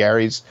 42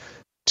 carries,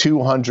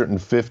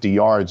 250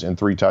 yards and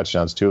 3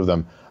 touchdowns, 2 of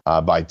them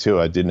by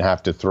Tua. Didn't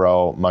have to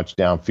throw much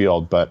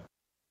downfield, but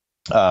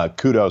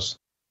kudos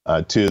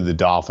to the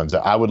Dolphins.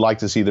 I would like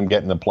to see them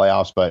get in the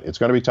playoffs, but it's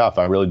going to be tough.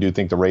 I really do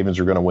think the Ravens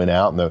are going to win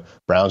out, and the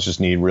Browns just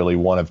need really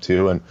one of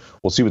 2, and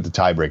we'll see what the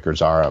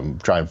tiebreakers are. I'm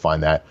trying to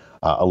find that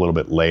a little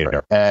bit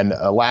later. And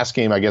last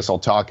game I guess I'll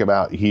talk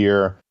about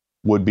here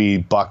would be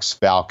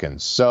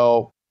Bucs-Falcons.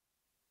 So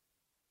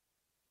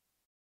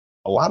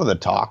a lot of the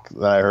talk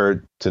that I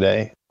heard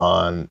today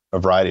on a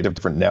variety of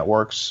different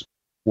networks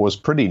was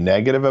pretty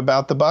negative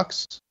about the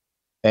Bucs.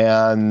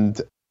 And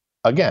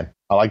again,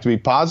 I like to be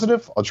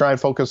positive. I'll try and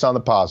focus on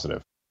the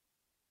positive.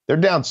 They're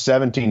down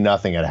 17-0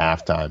 at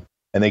halftime,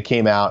 and they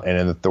came out, and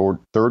in the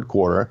third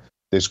quarter,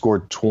 they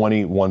scored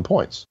 21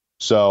 points.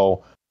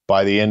 So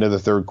by the end of the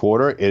third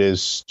quarter, it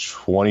is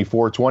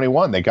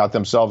 24-21. They got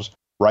themselves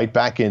right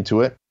back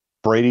into it.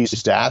 Brady's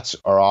stats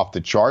are off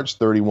the charts,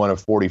 31 of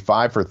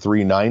 45 for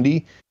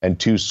 390 and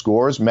 2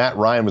 scores. Matt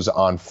Ryan was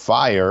on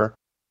fire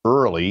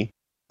early,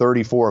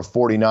 34 of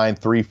 49,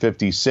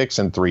 356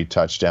 and 3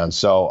 touchdowns.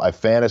 So a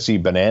fantasy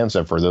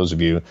bonanza for those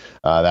of you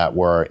that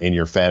were in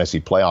your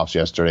fantasy playoffs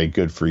yesterday.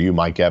 Good for you.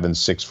 Mike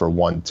Evans, 6 for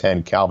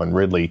 110. Calvin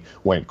Ridley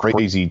went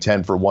crazy,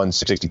 10 for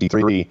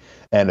 163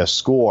 and a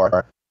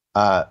score.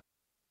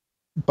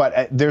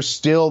 But there's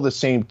still the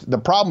same. The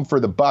problem for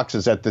the Bucs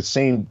is that the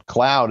same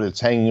cloud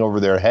that's hanging over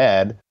their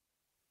head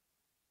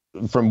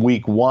from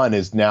week 1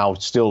 is now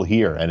still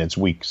here, and it's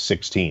week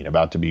 16,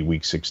 about to be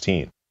week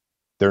 16.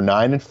 They're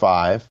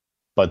 9-5,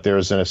 but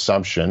there's an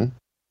assumption,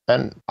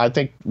 and I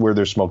think where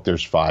there's smoke,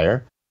 there's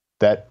fire,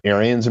 that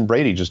Arians and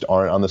Brady just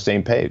aren't on the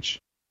same page.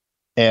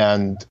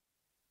 And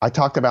I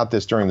talked about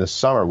this during the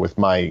summer with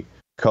my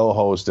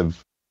co-host of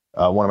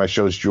one of my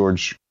shows,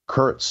 George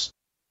Kurtz,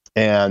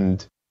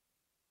 and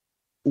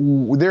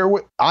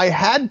I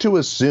had to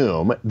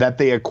assume that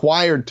they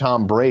acquired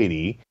Tom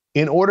Brady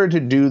in order to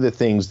do the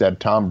things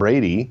that Tom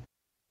Brady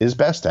is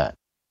best at.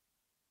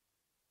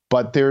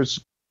 But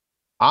there's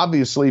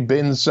obviously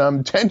been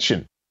some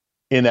tension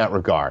in that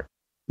regard,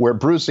 where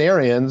Bruce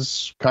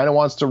Arians kind of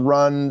wants to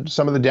run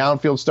some of the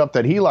downfield stuff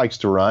that he likes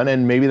to run,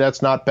 and maybe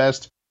that's not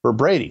best for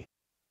Brady.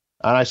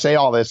 And I say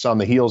all this on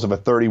the heels of a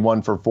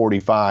 31 for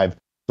 45,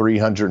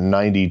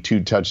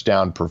 392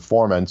 touchdown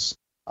performance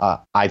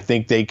I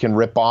think they can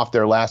rip off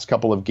their last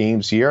couple of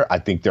games here. I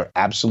think they're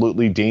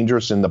absolutely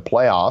dangerous in the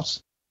playoffs.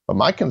 But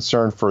my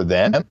concern for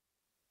them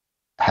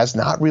has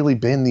not really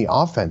been the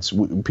offense.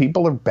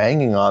 People are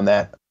banging on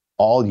that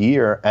all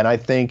year, and I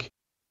think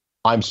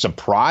I'm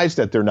surprised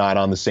that they're not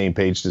on the same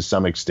page to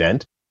some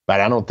extent, but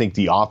I don't think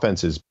the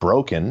offense is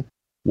broken.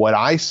 What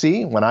I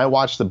see when I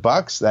watch the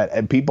Bucs,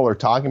 that people are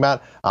talking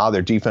about how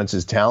their defense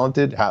is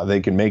talented, how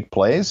they can make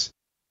plays,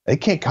 they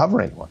can't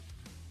cover anyone.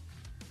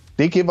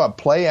 They give up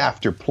play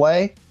after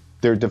play.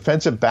 Their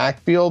defensive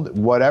backfield,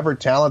 whatever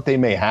talent they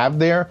may have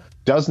there,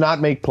 does not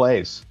make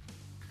plays.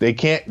 They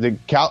can't.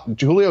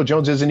 Julio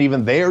Jones isn't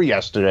even there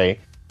yesterday,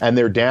 and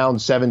they're down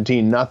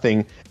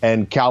 17-0,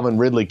 and Calvin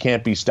Ridley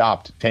can't be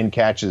stopped. 10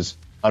 catches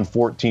on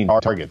 14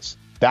 targets.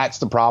 That's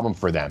the problem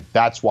for them.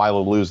 That's why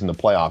they'll lose in the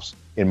playoffs,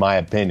 in my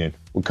opinion.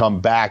 We'll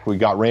come back. We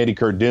got Randy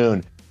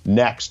Cardoon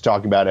next,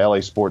 talking about LA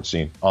sports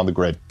scene on the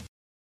Grid.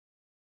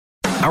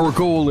 Our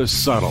goal is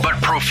subtle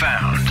but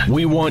profound.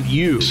 We want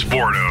you,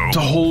 Sporto, to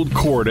hold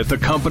court at the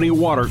company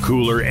water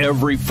cooler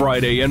every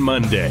Friday and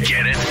Monday.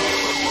 Get it?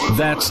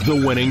 That's the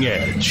winning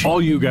edge.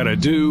 All you gotta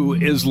do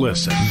is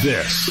listen.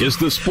 This is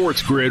the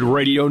Sports Grid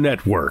Radio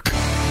Network.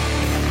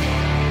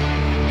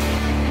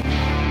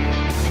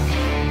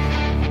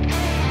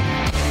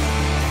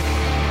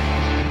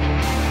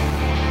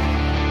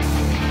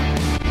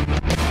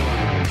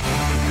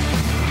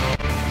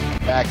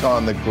 Back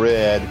on the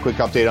Grid. Quick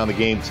update on the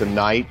game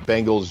tonight.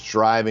 Bengals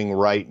driving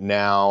right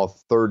now.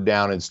 3rd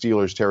down in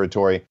Steelers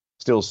territory.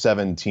 Still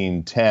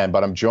 17-10.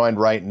 But I'm joined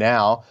right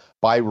now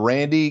by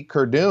Randy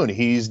Cardoon.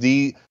 He's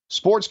the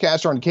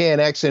sportscaster on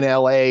KNX in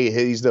LA.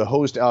 He's the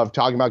host of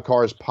Talking About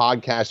Cars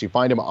podcast. You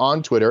find him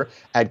on Twitter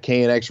at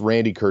KNX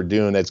Randy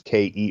Cardoon. That's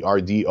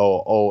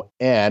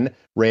Kerdoon.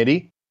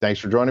 Randy, thanks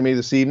for joining me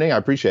this evening. I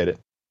appreciate it.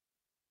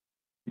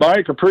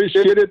 Mike,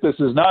 appreciate it. This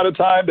is not a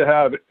time to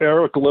have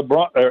Eric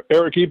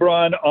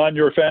Ebron on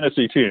your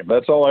fantasy team.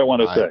 That's all I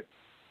want to say.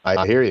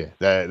 I hear you.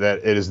 That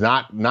it is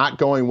not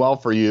going well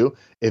for you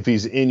if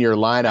he's in your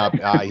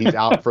lineup. He's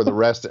out for the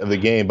rest of the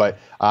game. But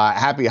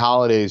happy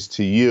holidays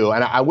to you.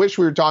 And I wish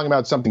we were talking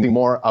about something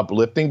more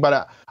uplifting,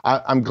 but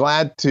I'm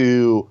glad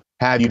to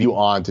have you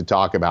on to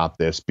talk about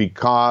this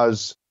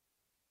because,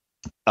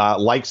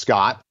 like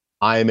Scott,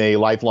 I'm a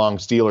lifelong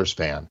Steelers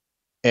fan.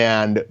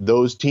 And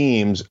those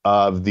teams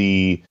of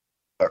the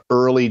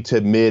early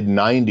to mid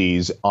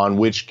 90s on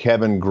which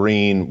Kevin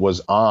Green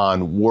was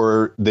on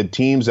were the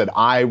teams that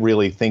I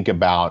really think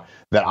about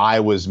that I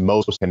was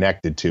most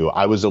connected to.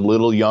 I was a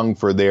little young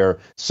for their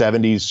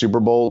 70s Super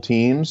Bowl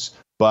teams,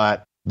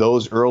 but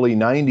those early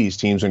 90s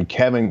teams when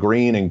Kevin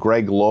Green and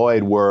Greg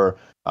Lloyd were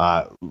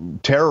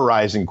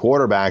terrorizing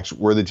quarterbacks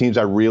were the teams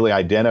I really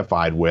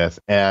identified with.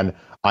 And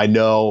I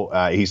know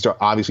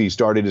obviously he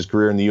started his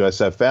career in the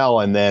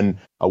USFL and then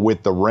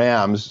with the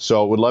Rams.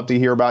 So would love to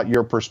hear about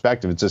your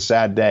perspective. It's a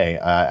sad day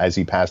as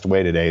he passed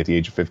away today at the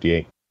age of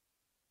 58.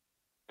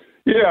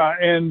 Yeah,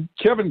 and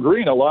Kevin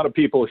Green, a lot of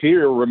people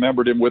here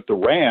remembered him with the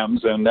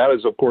Rams, and that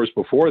is, of course,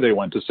 before they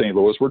went to St.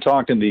 Louis. We're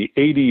talking the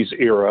 80s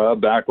era,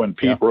 back when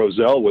Pete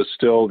Rozelle was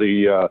still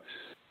the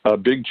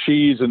big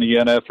cheese in the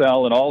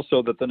NFL, and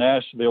also that the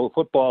National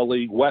Football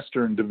League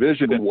Western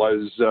Division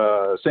was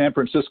San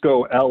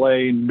Francisco,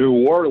 L.A.,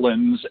 New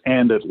Orleans,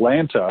 and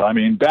Atlanta. I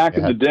mean, back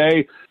in the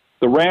day,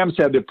 the Rams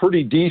had a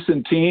pretty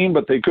decent team,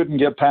 but they couldn't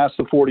get past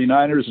the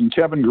 49ers, and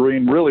Kevin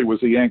Green really was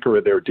the anchor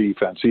of their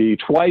defense. He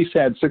twice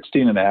had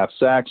 16.5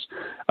 sacks,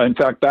 in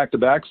fact,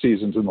 back-to-back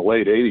seasons in the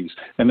late 80s.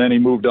 And then he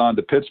moved on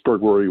to Pittsburgh,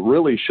 where he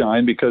really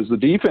shined because the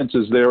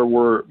defenses there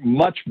were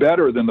much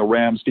better than the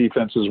Rams'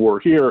 defenses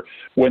were here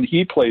when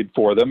he played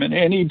for them.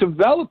 And he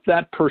developed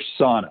that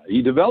persona.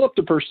 He developed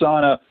a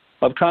persona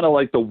of kind of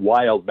like the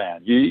wild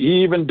man.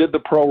 He even did the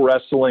pro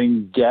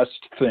wrestling guest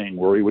thing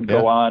where he would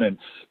go on and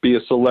be a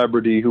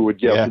celebrity who would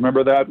get,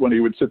 remember that when he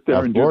would sit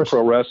there and do the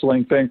pro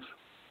wrestling thing?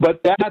 But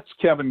that's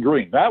Kevin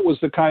Green. That was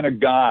the kind of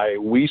guy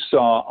we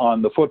saw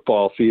on the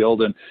football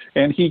field,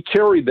 and he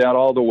carried that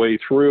all the way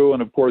through.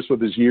 And, of course,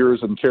 with his years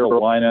in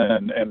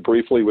Carolina and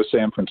briefly with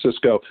San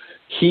Francisco,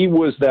 he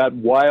was that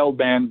wild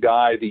man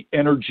guy, the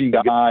energy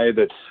guy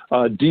that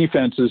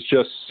defenses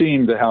just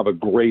seemed to have a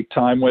great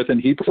time with, and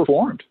he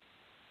performed.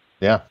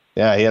 Yeah,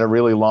 he had a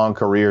really long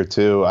career,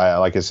 too.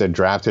 Like I said,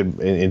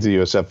 drafted into the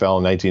USFL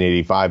in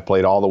 1985,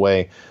 played all the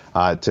way to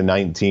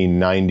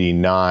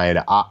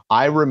 1999.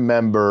 I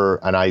remember,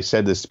 and I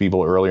said this to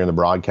people earlier in the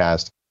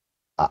broadcast,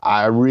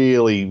 I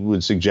really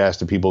would suggest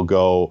that people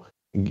go,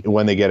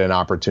 when they get an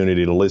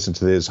opportunity, to listen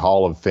to his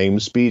Hall of Fame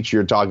speech.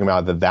 You're talking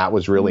about that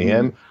was really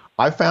him.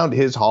 I found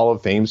his Hall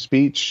of Fame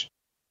speech,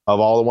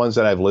 of all the ones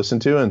that I've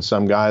listened to, and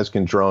some guys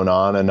can drone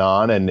on,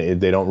 and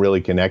they don't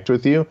really connect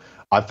with you.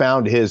 I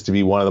found his to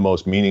be one of the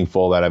most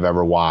meaningful that I've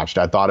ever watched.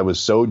 I thought it was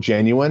so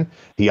genuine.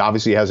 He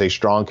obviously has a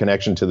strong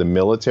connection to the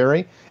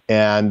military,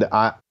 and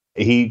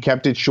he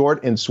kept it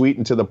short and sweet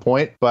and to the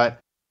point, but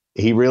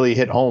he really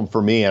hit home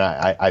for me. And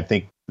I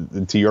think,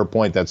 to your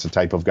point, that's the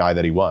type of guy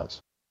that he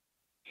was.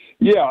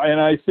 Yeah, and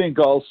I think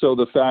also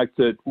the fact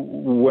that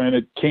when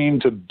it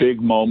came to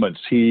big moments,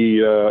 he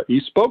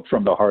spoke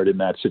from the heart in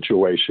that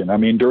situation. I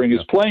mean, during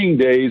his playing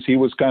days, he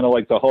was kind of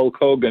like the Hulk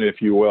Hogan,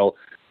 if you will,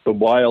 the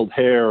wild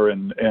hair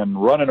and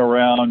running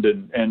around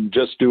and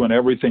just doing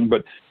everything.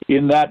 But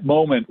in that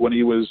moment when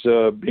he was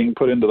being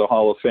put into the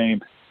Hall of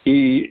Fame,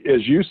 he,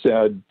 as you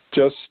said,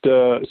 just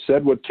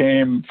said what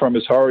came from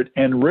his heart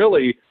and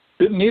really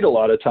didn't need a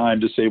lot of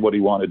time to say what he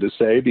wanted to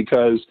say,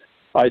 because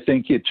I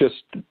think it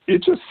just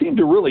seemed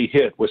to really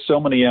hit with so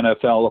many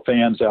NFL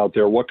fans out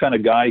there what kind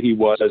of guy he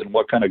was and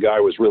what kind of guy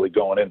was really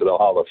going into the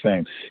Hall of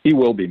Fame. He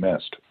will be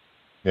missed.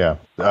 Yeah.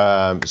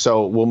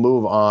 So we'll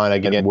move on.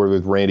 Again, we're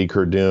with Randy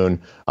Cardoon,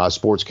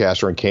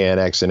 sportscaster in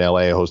KNX in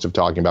LA, host of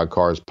Talking About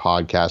Cars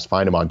podcast.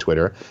 Find him on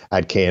Twitter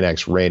at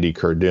KNX Randy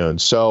Cardoon.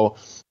 So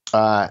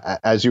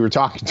as you were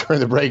talking during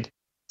the break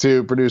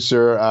to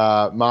producer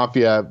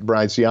Mafia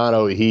Brian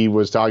Ciano, he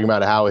was talking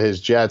about how his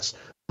Jets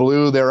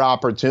blew their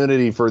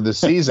opportunity for the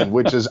season,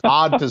 which is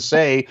odd to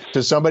say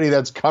to somebody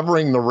that's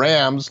covering the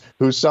Rams,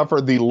 who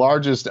suffered the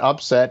largest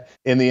upset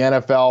in the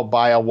NFL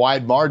by a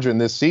wide margin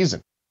this season.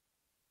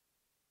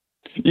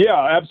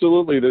 Yeah,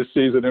 absolutely this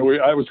season.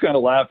 And I was kind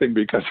of laughing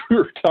because we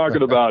were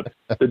talking about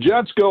the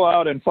Jets go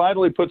out and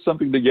finally put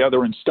something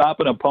together and stop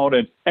an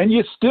opponent, and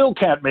you still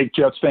can't make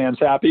Jets fans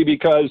happy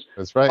because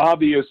that's right.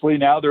 Obviously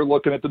now they're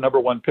looking at the number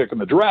 1 pick in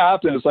the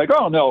draft, and it's like,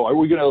 oh, no, are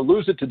we going to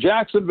lose it to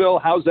Jacksonville?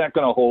 How's that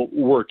going to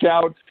work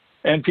out?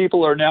 And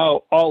people are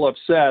now all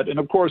upset. And,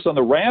 of course, on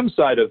the Rams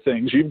side of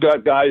things, you've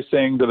got guys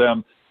saying to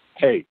them,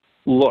 hey,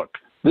 look,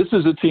 this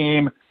is a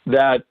team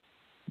that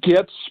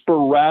gets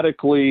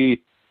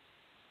sporadically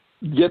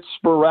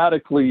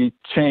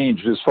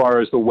changed as far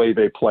as the way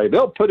they play.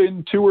 They'll put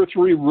in 2 or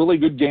 3 really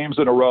good games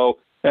in a row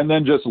and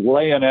then just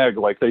lay an egg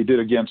like they did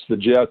against the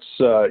Jets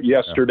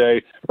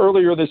yesterday. Yeah.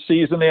 Earlier this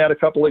season, they had a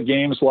couple of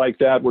games like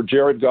that where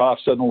Jared Goff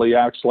suddenly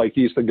acts like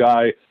he's the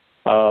guy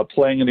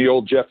playing in the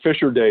old Jeff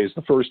Fisher days,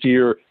 the first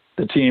year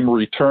the team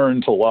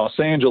returned to Los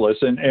Angeles.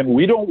 And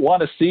we don't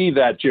want to see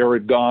that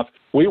Jared Goff.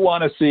 We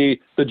want to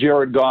see the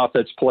Jared Goff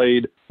that's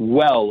played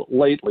well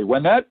lately.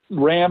 When that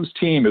Rams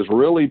team is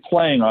really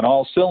playing on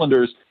all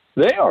cylinders,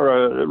 they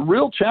are a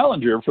real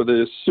challenger for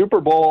the Super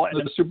Bowl and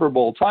the Super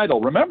Bowl title.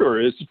 Remember,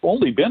 it's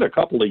only been a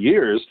couple of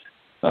years,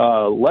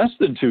 less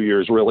than 2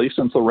 years really,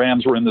 since the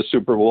Rams were in the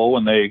Super Bowl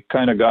and they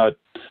kind of got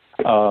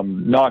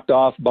knocked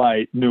off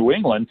by New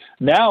England.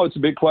 Now it's a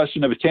big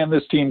question of can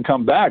this team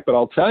come back? But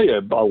I'll tell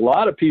you, a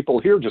lot of people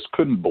here just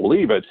couldn't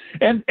believe it.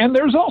 And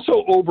there's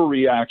also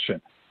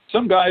overreaction.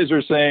 Some guys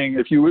are saying,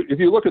 if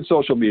you look at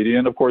social media,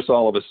 and of course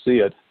all of us see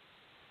it,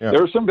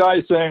 there are some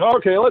guys saying,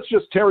 okay, let's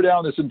just tear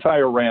down this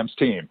entire Rams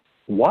team.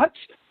 What?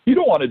 You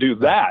don't want to do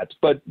that,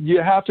 but you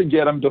have to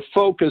get them to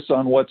focus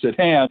on what's at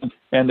hand,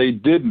 and they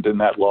didn't in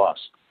that loss.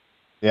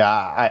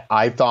 Yeah,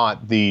 I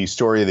thought the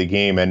story of the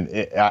game,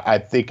 and I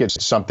think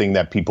it's something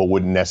that people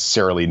wouldn't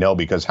necessarily know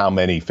because how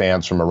many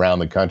fans from around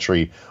the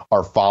country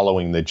are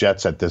following the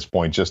Jets at this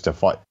point just to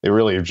find. They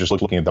really are just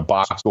looking at the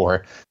box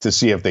score to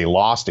see if they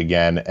lost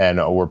again, and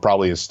were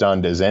probably as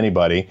stunned as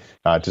anybody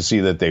to see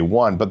that they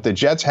won. But the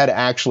Jets had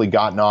actually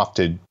gotten off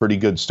to pretty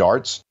good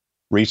starts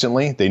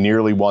recently. They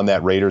nearly won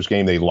that Raiders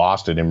game. They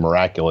lost it in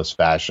miraculous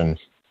fashion.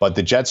 But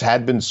the Jets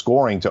had been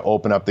scoring to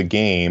open up the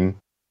game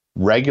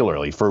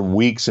regularly for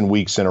weeks and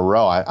weeks in a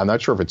row. I'm not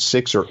sure if it's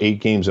 6 or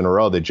 8 games in a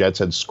row the Jets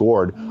had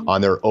scored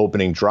on their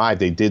opening drive.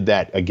 They did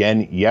that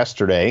again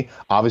yesterday,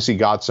 obviously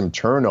got some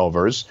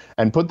turnovers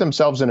and put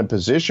themselves in a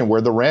position where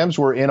the Rams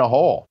were in a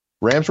hole.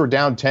 Rams were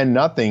down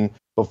 10-0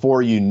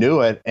 before you knew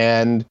it,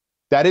 and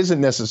that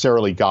isn't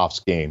necessarily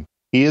Goff's game.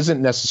 He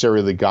isn't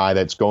necessarily the guy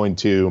that's going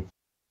to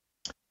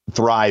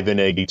thrive in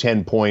a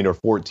 10-point or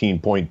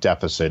 14-point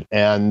deficit.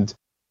 And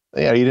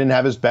he didn't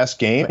have his best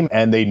game,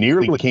 and they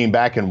nearly came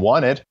back and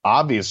won it,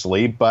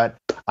 obviously. But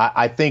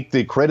I think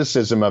the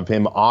criticism of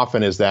him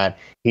often is that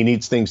he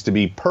needs things to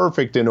be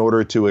perfect in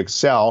order to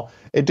excel.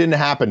 It didn't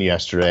happen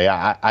yesterday.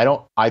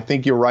 I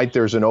think you're right.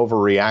 There's an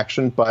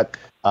overreaction, but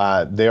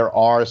there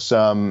are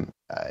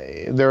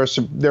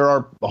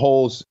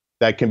holes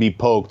that can be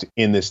poked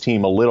in this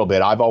team a little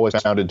bit. I've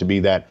always found it to be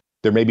that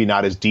they're maybe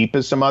not as deep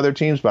as some other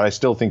teams, but I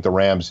still think the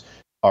Rams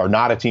are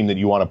not a team that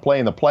you want to play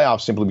in the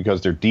playoffs simply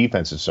because their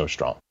defense is so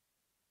strong.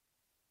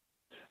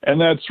 And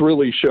that's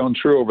really shown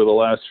true over the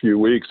last few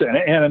weeks.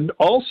 And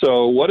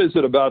also, what is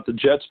it about the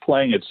Jets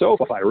playing at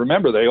SoFi?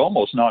 Remember, they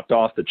almost knocked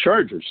off the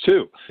Chargers,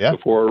 too,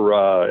 before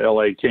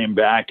L.A. came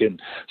back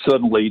and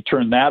suddenly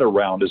turned that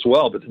around as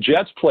well. But the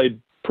Jets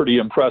played pretty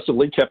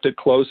impressively, kept it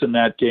close in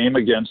that game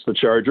against the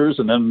Chargers,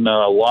 and then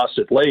lost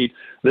it late.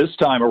 This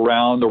time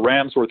around, the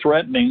Rams were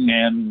threatening,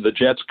 and the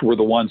Jets were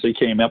the ones that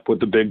came up with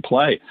the big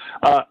play.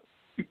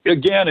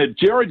 Again,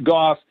 Jared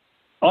Goff,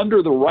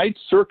 under the right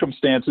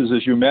circumstances,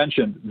 as you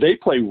mentioned, they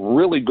play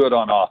really good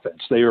on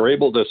offense. They are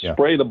able to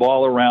spray the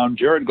ball around.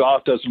 Jared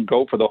Goff doesn't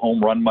go for the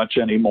home run much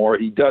anymore.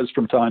 He does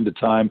from time to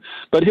time,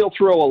 but he'll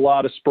throw a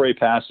lot of spray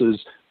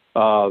passes,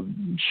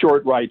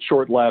 short right,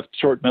 short left,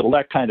 short middle,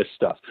 that kind of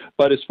stuff.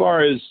 But as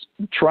far as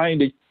trying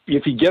to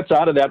if he gets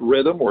out of that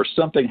rhythm or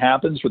something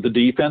happens with the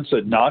defense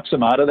that knocks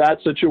him out of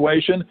that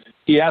situation,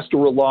 he has to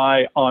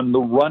rely on the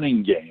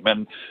running game.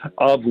 And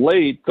of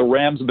late, the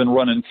Rams have been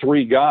running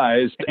 3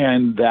 guys,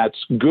 and that's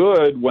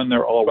good when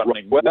they're all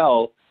running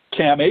well.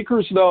 Cam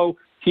Akers, though,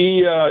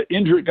 he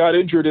got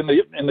injured in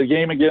the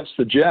game against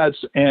the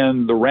Jets,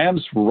 and the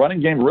Rams' running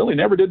game really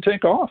never did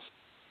take off.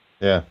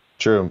 Yeah,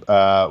 true.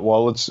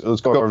 Well, let's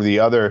go over the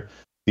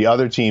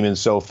other team in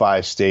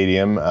SoFi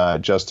Stadium.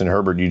 Justin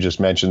Herbert, you just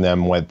mentioned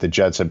them when the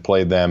Jets had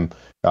played them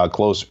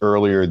close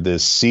earlier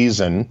this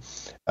season.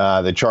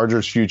 The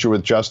Chargers' future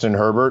with Justin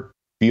Herbert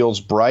feels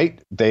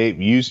bright.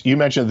 You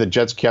mentioned the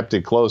Jets kept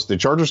it close. The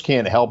Chargers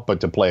can't help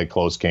but to play a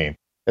close game.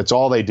 It's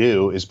all they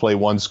do is play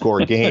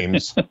one-score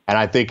games, and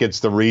I think it's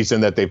the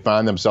reason that they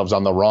find themselves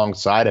on the wrong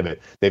side of it.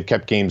 They've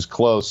kept games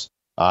close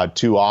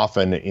too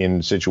often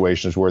in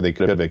situations where they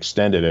could have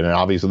extended it, and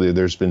obviously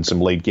there's been some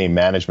late-game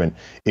management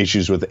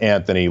issues with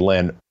Anthony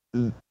Lynn.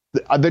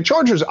 The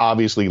Chargers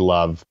obviously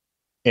love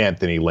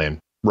Anthony Lynn,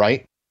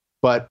 right?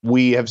 But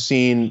we have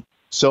seen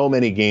so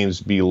many games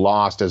be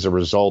lost as a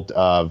result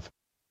of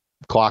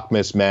clock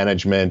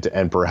mismanagement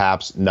and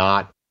perhaps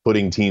not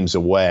putting teams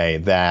away.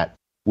 That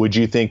would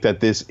you think that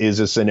this is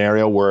a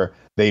scenario where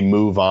they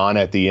move on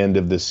at the end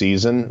of the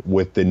season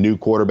with the new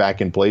quarterback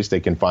in place?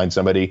 They can find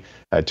somebody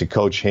to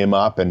coach him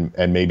up and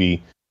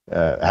maybe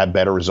have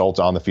better results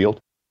on the field?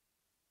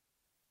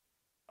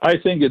 I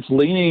think it's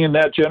leaning in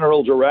that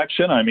general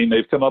direction. I mean,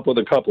 they've come up with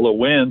a couple of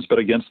wins, but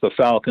against the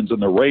Falcons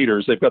and the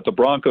Raiders, they've got the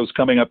Broncos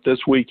coming up this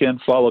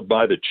weekend, followed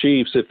by the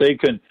Chiefs. If they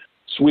can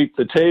sweep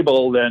the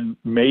table, then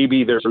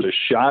maybe there's a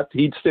shot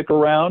he'd stick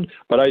around.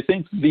 But I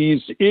think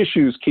these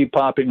issues keep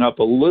popping up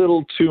a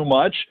little too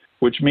much,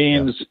 which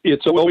means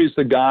it's always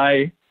the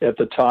guy at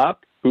the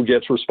top who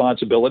gets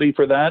responsibility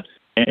for that.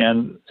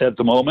 And at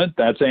the moment,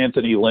 that's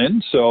Anthony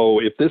Lynn. So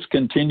if this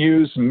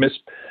continues,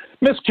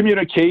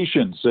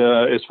 miscommunications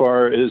as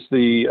far as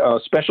the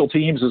special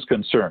teams is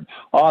concerned,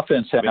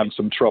 offense having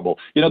some trouble.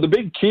 You know, the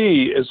big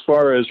key as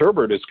far as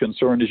Herbert is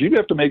concerned is you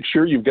have to make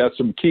sure you've got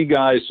some key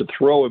guys to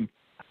throw him,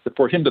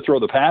 for him to throw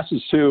the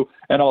passes to,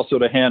 and also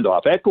to hand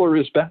off. Eckler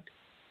is back.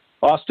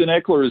 Austin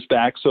Eckler is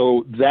back,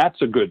 so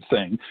that's a good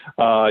thing.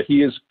 He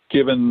has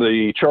given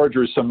the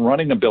Chargers some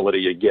running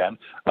ability again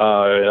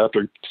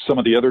after some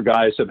of the other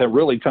guys have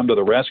really come to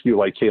the rescue,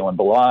 like Kalen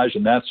Ballage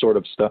and that sort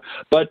of stuff.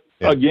 But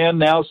again,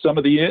 now some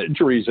of the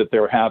injuries that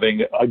they're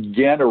having,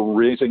 again, are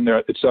raising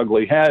its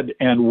ugly head,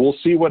 and we'll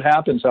see what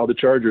happens, how the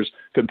Chargers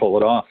can pull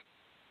it off.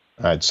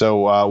 All right,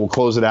 so we'll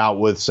close it out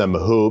with some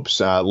hoops.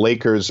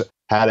 Lakers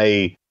had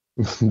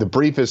the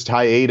briefest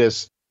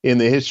hiatus in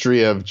the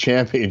history of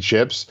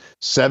championships,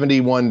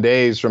 71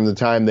 days from the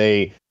time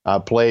they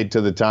played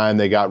to the time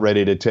they got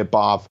ready to tip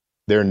off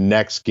their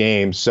next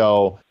game.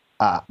 So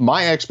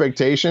my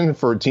expectation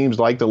for teams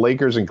like the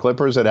Lakers and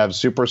Clippers that have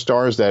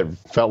superstars that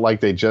felt like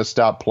they just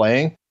stopped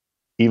playing,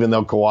 even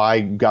though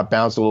Kawhi got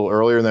bounced a little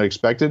earlier than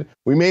expected,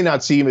 we may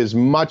not see as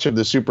much of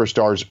the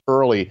superstars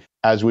early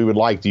as we would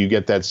like. Do you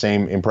get that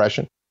same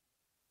impression?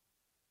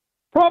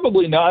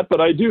 Probably not, but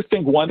I do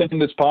think one thing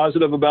that's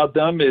positive about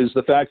them is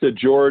the fact that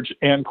George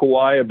and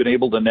Kawhi have been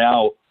able to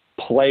now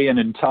play an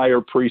entire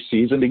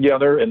preseason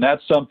together, and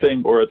that's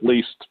something, or at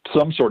least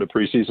some sort of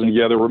preseason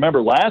together.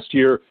 Remember, last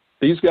year,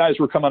 these guys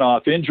were coming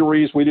off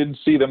injuries. We didn't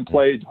see them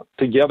play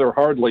together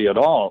hardly at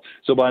all.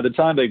 So by the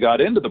time they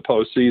got into the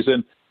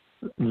postseason,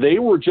 they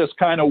were just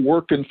kind of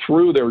working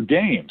through their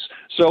games.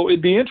 So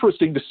it'd be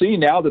interesting to see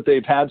now that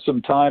they've had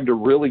some time to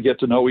really get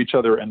to know each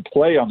other and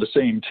play on the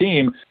same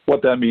team,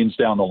 what that means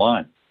down the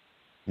line.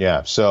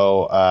 Yeah,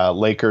 so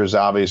Lakers,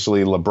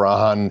 obviously,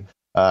 LeBron,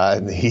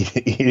 he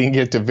didn't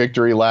get to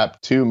victory lap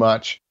too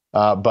much,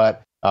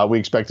 but we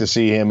expect to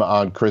see him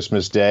on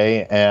Christmas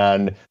Day,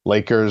 and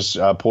Lakers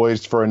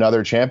poised for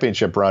another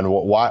championship run.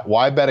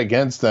 Why bet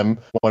against them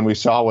when we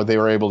saw what they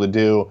were able to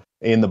do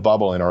in the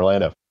bubble in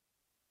Orlando?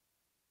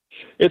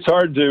 It's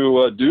hard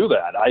to do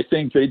that. I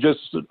think they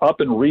just up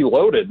and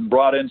reloaded and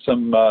brought in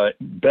some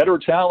better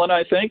talent,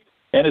 I think.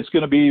 And it's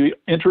going to be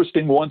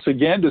interesting once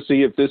again to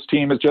see if this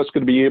team is just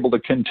going to be able to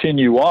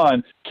continue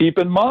on. Keep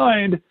in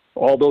mind,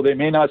 although they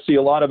may not see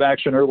a lot of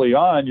action early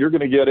on, you're going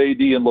to get AD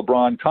and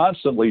LeBron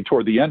constantly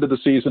toward the end of the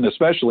season,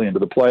 especially into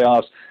the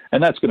playoffs.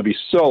 And that's going to be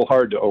so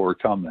hard to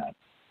overcome that.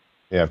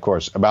 Yeah, of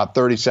course. About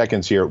 30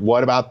 seconds here.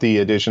 What about the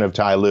addition of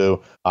Ty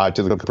Lue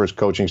to the Clippers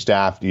coaching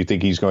staff? Do you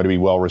think he's going to be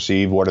well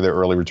received? What are their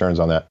early returns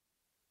on that?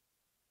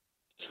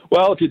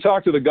 Well, if you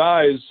talk to the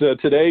guys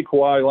today,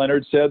 Kawhi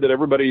Leonard said that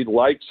everybody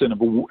likes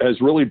and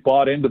has really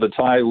bought into the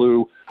Ty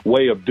Lue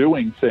way of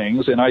doing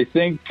things. And I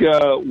think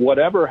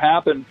whatever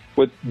happened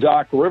with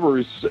Doc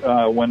Rivers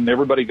when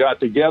everybody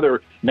got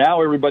together,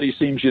 now everybody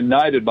seems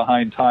united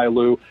behind Ty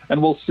Lue.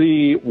 And we'll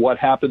see what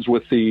happens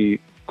with the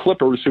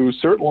Clippers, who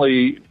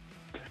certainly,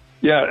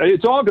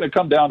 it's all going to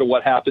come down to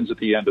what happens at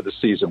the end of the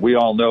season. We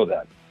all know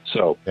that.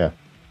 So, yeah.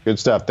 Good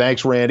stuff.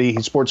 Thanks, Randy.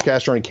 He's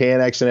sportscaster on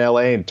KNX in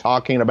LA and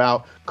Talking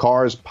About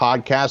Cars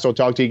podcast. I'll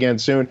talk to you again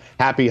soon.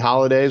 Happy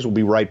holidays. We'll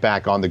be right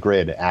back on the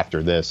grid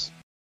after this.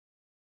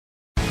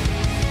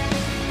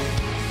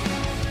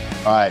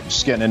 All right,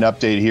 just getting an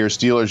update here.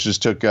 Steelers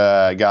just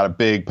got a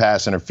big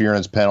pass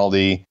interference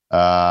penalty.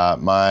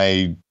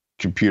 My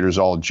computer's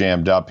all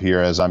jammed up here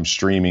as I'm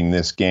streaming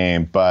this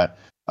game, but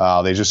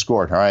they just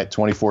scored. All right,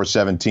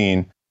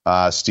 24-17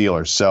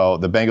 Steelers. So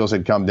the Bengals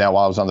had come down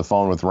while I was on the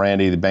phone with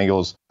Randy. The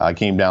Bengals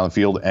came down the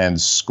field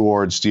and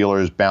scored.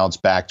 Steelers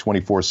bounced back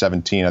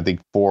 24-17. I think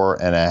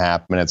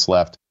 4.5 minutes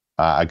left.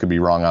 I could be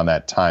wrong on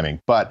that timing.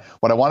 But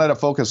what I wanted to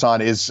focus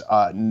on is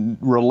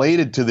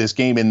related to this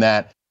game in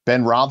that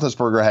Ben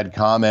Roethlisberger had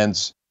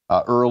comments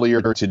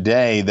earlier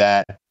today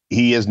that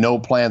he has no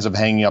plans of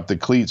hanging up the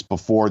cleats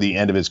before the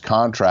end of his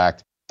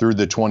contract through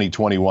the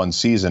 2021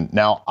 season.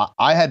 Now,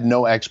 I had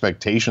no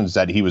expectations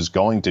that he was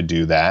going to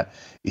do that.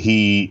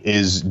 He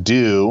is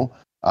due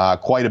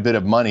quite a bit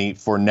of money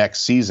for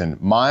next season.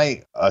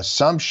 My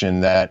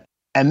assumption that,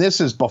 and this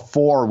is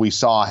before we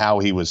saw how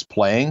he was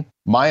playing,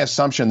 my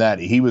assumption that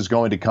he was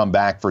going to come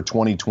back for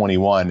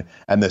 2021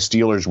 and the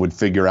Steelers would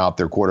figure out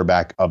their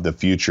quarterback of the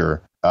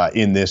future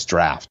in this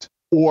draft,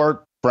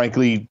 or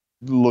frankly,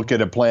 look at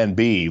a plan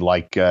B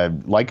like a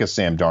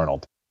Sam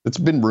Darnold. It's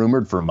been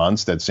rumored for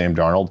months that Sam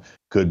Darnold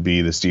could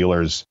be the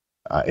Steelers'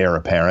 heir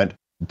apparent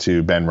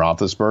to Ben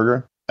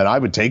Roethlisberger, and I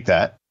would take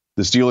that.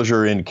 The Steelers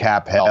are in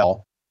cap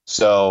hell,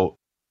 so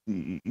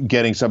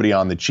getting somebody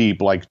on the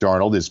cheap like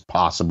Darnold is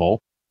possible.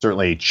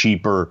 Certainly a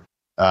cheaper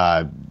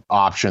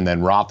option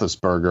than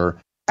Roethlisberger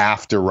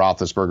after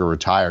Roethlisberger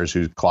retires,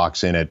 who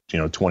clocks in at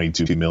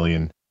 $22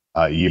 million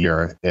a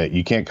year.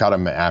 You can't cut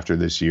him after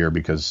this year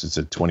because it's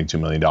a $22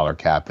 million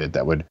cap hit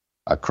that would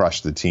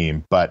crush the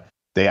team. But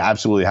they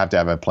absolutely have to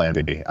have a plan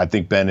B. I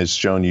think Ben has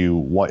shown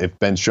you if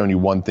Ben's shown you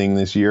one thing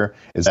this year,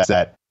 is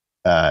that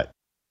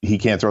he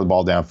can't throw the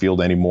ball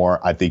downfield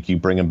anymore. I think you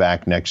bring him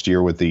back next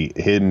year with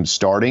him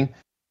starting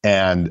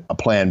and a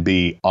plan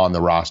B on the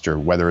roster,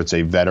 whether it's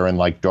a veteran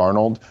like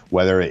Darnold,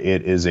 whether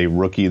it is a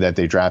rookie that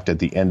they draft at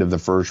the end of the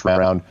first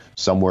round,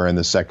 somewhere in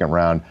the second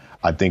round.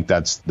 I think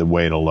that's the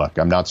way to look.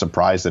 I'm not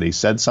surprised that he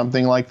said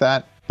something like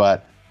that,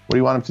 but what do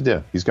you want him to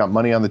do? He's got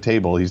money on the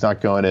table. He's not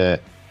going to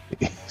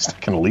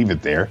leave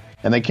it there,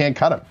 and they can't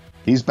cut him.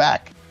 He's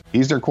back.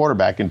 He's their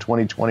quarterback in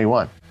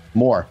 2021.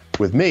 More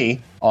with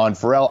me on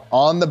Ferrall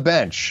on the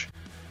Bench,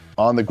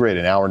 on the Grid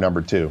in hour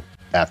number 2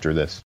 after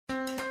this.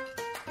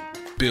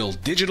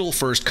 Build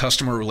digital-first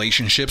customer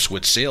relationships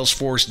with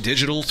Salesforce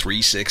Digital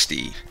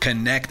 360.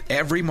 Connect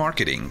every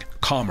marketing,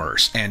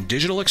 commerce, and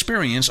digital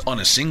experience on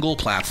a single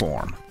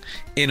platform.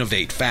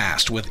 Innovate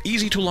fast with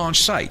easy-to-launch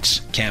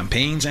sites,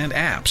 campaigns, and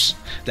apps.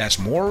 That's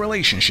more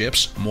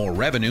relationships, more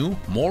revenue,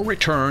 more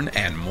return,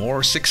 and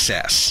more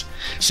success.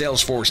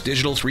 Salesforce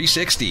Digital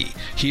 360.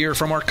 Hear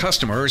from our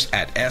customers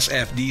at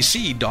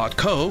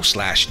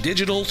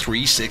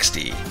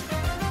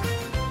sfdc.co/digital360.